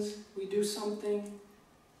things, we do something,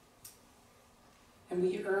 and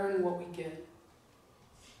we earn what we get.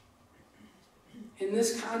 In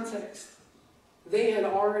this context, they had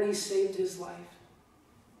already saved his life.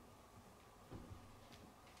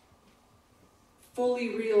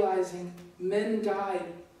 Fully realizing men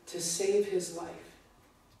died to save his life.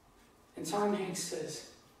 And Tom Hanks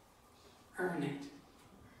says, earn it.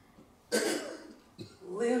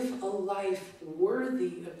 Live a life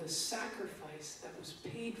worthy of the sacrifice that was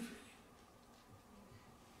paid for you.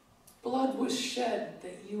 Blood was shed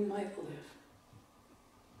that you might live.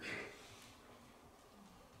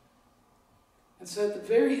 And so at the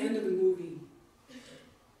very end of the movie,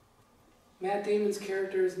 Matt Damon's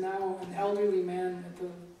character is now an elderly man at the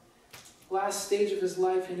last stage of his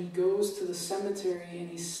life, and he goes to the cemetery and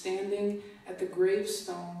he's standing at the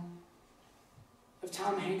gravestone of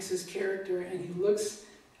Tom Hanks's character, and he looks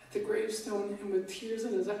at the gravestone, and with tears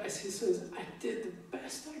in his eyes, he says, I did the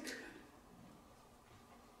best I could.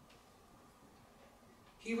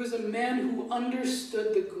 He was a man who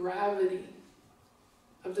understood the gravity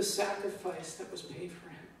of the sacrifice that was paid for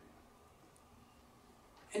him.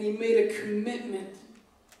 And he made a commitment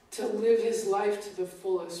to live his life to the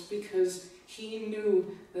fullest because he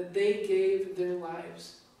knew that they gave their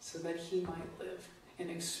lives so that he might live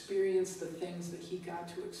and experience the things that he got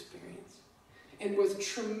to experience. And with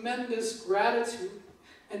tremendous gratitude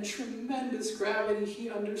and tremendous gravity, he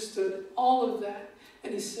understood all of that.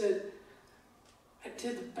 And he said, I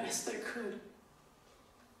did the best I could.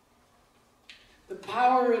 The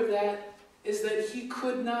power of that is that he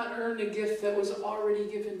could not earn a gift that was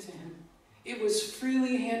already given to him. It was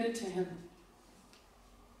freely handed to him.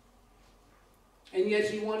 And yet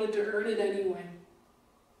he wanted to earn it anyway.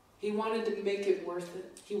 He wanted to make it worth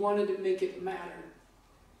it. He wanted to make it matter.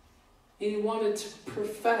 And he wanted to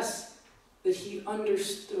profess that he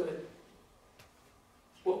understood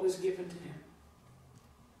what was given to him.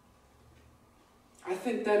 I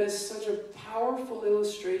think that is such a powerful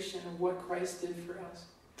illustration of what Christ did for us.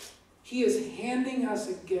 He is handing us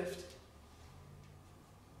a gift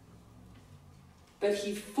that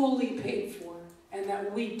he fully paid for and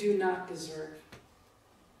that we do not deserve.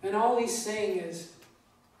 And all he's saying is,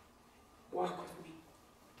 walk with me.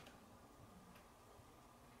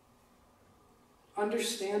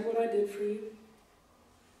 Understand what I did for you,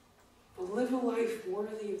 but live a life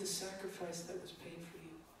worthy of the sacrifice that was paid for you.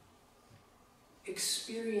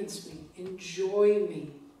 Experience me. Enjoy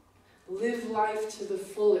me. Live life to the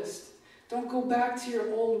fullest. Don't go back to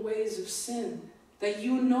your old ways of sin that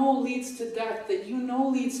you know leads to death, that you know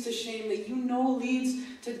leads to shame, that you know leads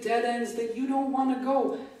to dead ends, that you don't want to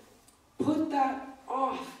go. Put that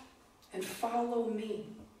off and follow me.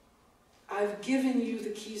 I've given you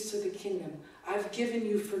the keys to the kingdom. I've given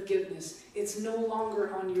you forgiveness. It's no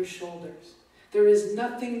longer on your shoulders. There is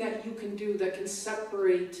nothing that you can do that can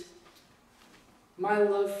separate my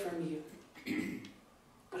love from you.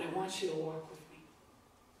 But I want you to walk with me.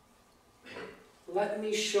 Let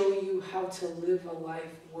me show you how to live a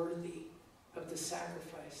life worthy of the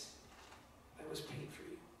sacrifice that was paid for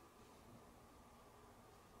you.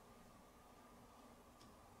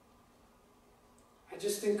 I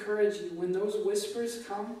just encourage you, when those whispers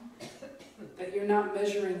come, that you're not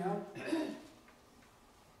measuring up,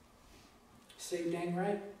 say, dang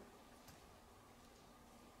right.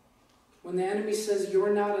 When the enemy says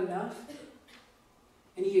you're not enough,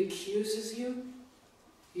 and he accuses you,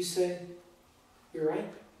 you say, you're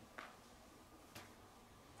right.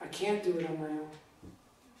 I can't do it on my own.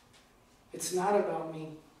 It's not about me.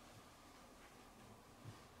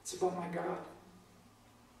 It's about my God.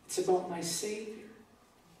 It's about my Savior.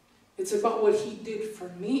 It's about what he did for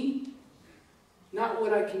me, not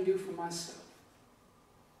what I can do for myself.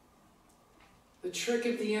 The trick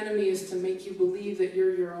of the enemy is to make you believe that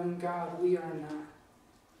you're your own God. We are not.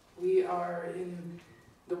 We are, in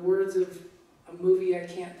the words of a movie I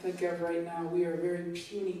can't think of right now, we are very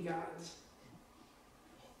puny gods.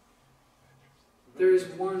 There is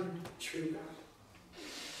one true God.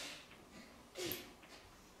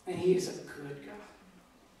 And he is a good God.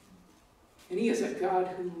 And he is a God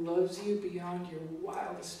who loves you beyond your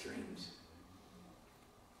wildest dreams.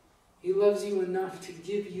 He loves you enough to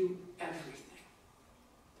give you everything,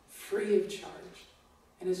 free of charge.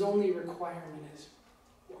 And his only requirement is,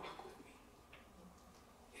 walk with me.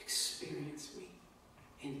 Experience me.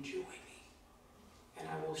 Enjoy me. And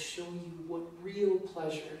I will show you what real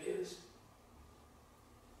pleasure is.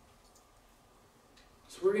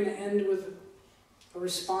 So we're going to end with a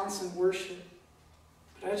response in worship.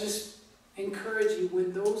 But I just encourage you,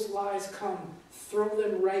 when those lies come, throw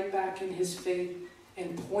them right back in his faith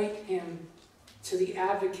and point him to the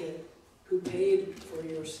advocate who paid for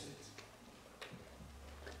your sins.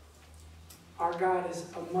 Our God is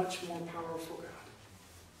a much more powerful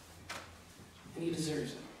God. And he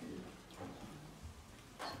deserves it.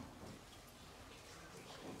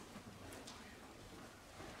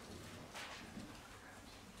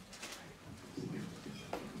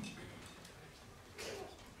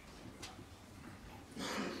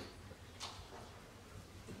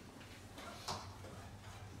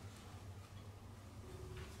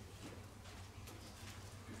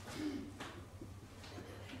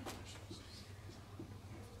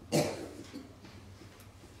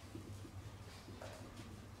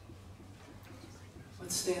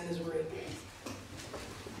 Let's stand as we're able.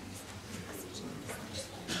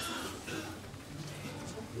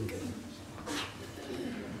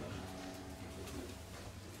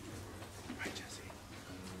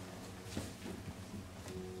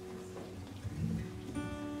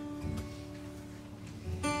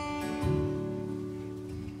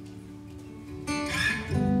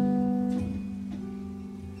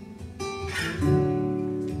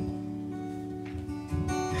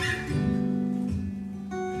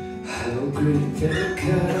 the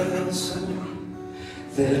chasm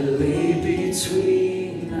that lay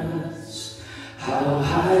between us. How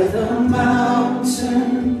high the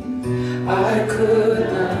mountain I could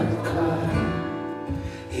not climb.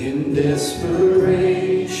 In desperation,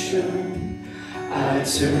 I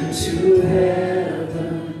turned to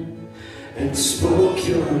heaven and spoke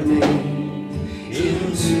your name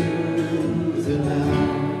into the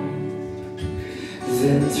night.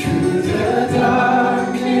 Then through the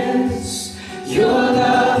darkness, your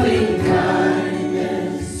loving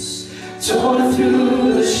kindness tore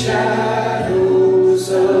through the shadows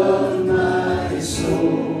of my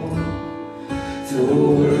soul. The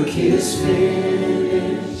work is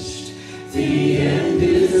finished, the end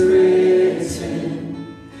is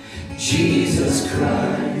written. Jesus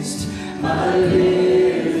Christ, my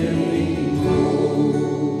living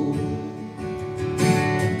hope.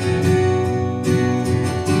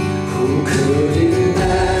 Who could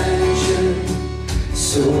imagine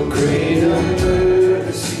so great a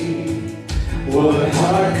mercy? What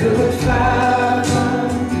heart could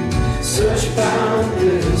fathom such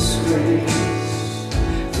boundless grace?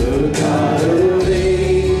 The God of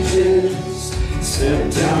ages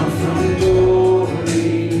stepped down from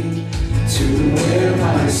glory to wear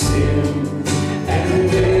my sin and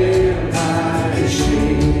bear my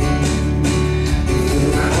shame.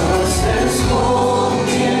 The cross has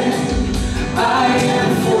spoken, I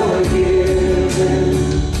am forgiven.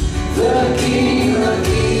 The King of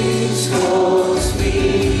Kings calls me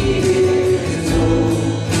his own.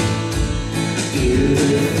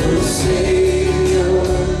 Beautiful Savior,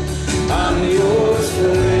 I'm yours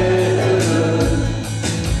forever.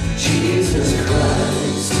 Jesus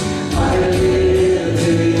Christ, my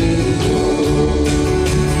living hope.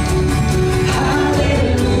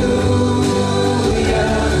 Hallelujah,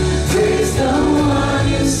 praise the one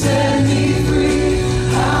who set me free.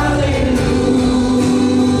 Hallelujah,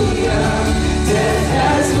 death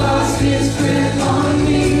has lost its grip on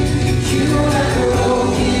me. You have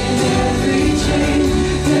broken every chain.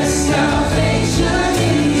 There's salvation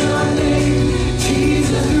in your name,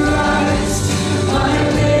 Jesus Christ, my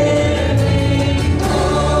living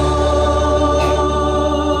hope.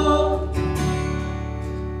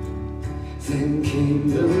 Then came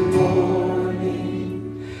the morning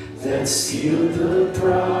that sealed the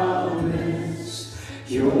promise.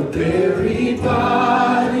 Your buried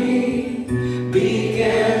body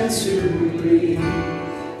began to breathe.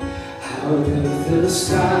 Out of the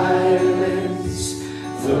silence,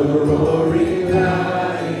 the roaring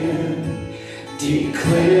lion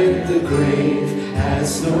declared the grave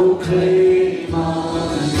has no claim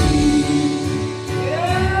on me.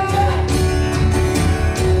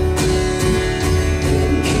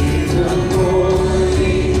 Then came the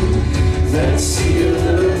morning that sealed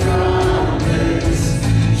the promise.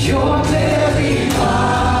 Your buried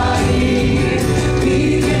body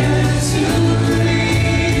began to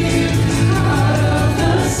breathe. Out of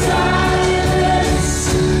the silence,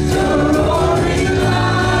 the roaring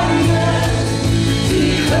lion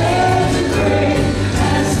declared the grave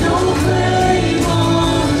has no claim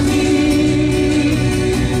on me.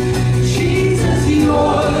 Jesus,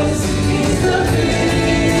 yours is the victory.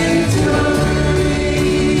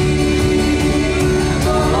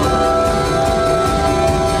 Oh,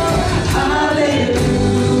 hallelujah,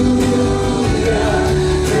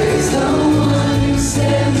 praise the one who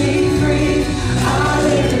set me free.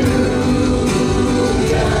 Hallelujah,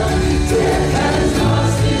 death has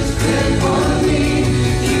lost its grip on me.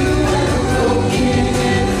 You have broken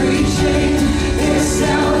every chain. There's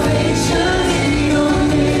salvation in your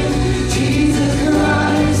name, Jesus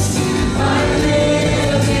Christ, my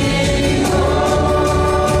living hope.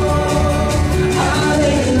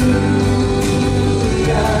 Hallelujah,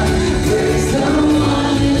 praise the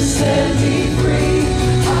one who set me free.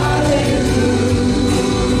 Hallelujah,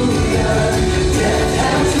 death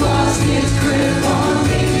has lost its grip on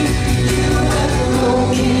me. You have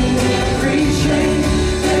broken every chain.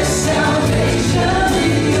 There's salvation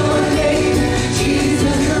in your name,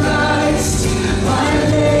 Jesus Christ, my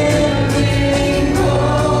living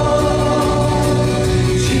hope.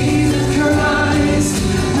 Jesus Christ,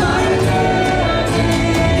 my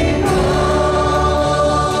living hope.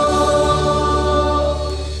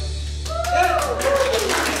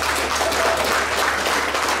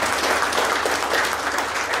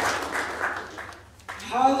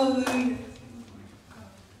 Hallelujah.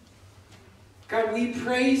 God, we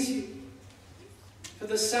praise you for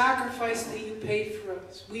the sacrifice that you paid for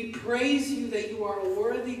us. We praise you that you are a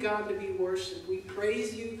worthy God to be worshipped. We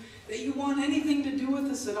praise you that you want anything to do with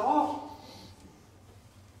us at all.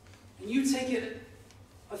 And you take it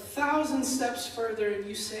 1,000 steps further and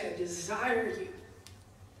you say, I desire you.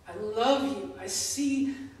 I love you. I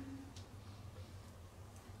see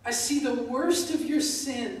the worst of your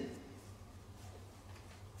sin.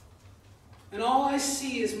 And all I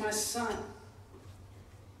see is my son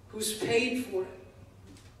who's paid for it.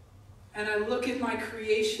 And I look at my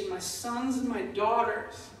creation, my sons and my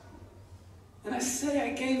daughters, and I say,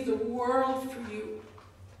 I gave the world for you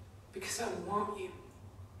because I want you,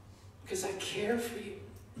 because I care for you,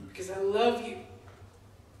 because I love you.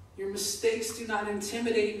 Your mistakes do not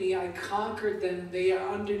intimidate me. I conquered them. They are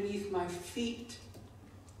underneath my feet.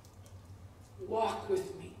 Walk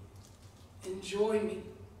with me. Enjoy me.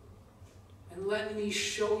 And let me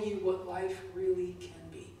show you what life really can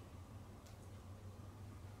be.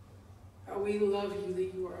 How we love you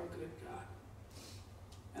that you are a good God.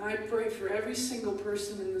 And I pray for every single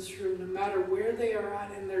person in this room, no matter where they are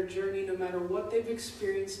at in their journey, no matter what they've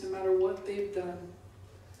experienced, no matter what they've done,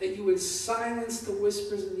 that you would silence the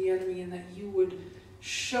whispers of the enemy and that you would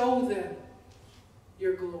show them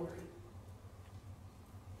your glory.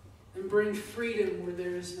 And bring freedom where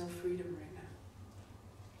there is no freedom right now.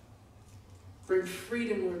 Bring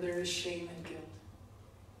freedom where there is shame and guilt.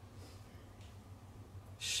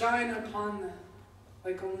 Shine upon them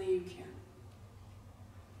like only you can.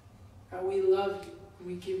 God, we love you and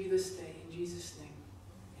we give you this day in Jesus'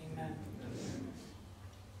 name. Amen.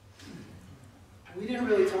 We didn't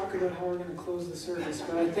really talk about how we're going to close the service,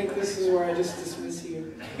 but I think this is where I just dismiss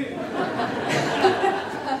you.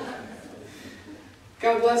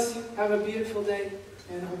 God bless you. Have a beautiful day,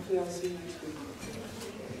 and hopefully I'll see you next week.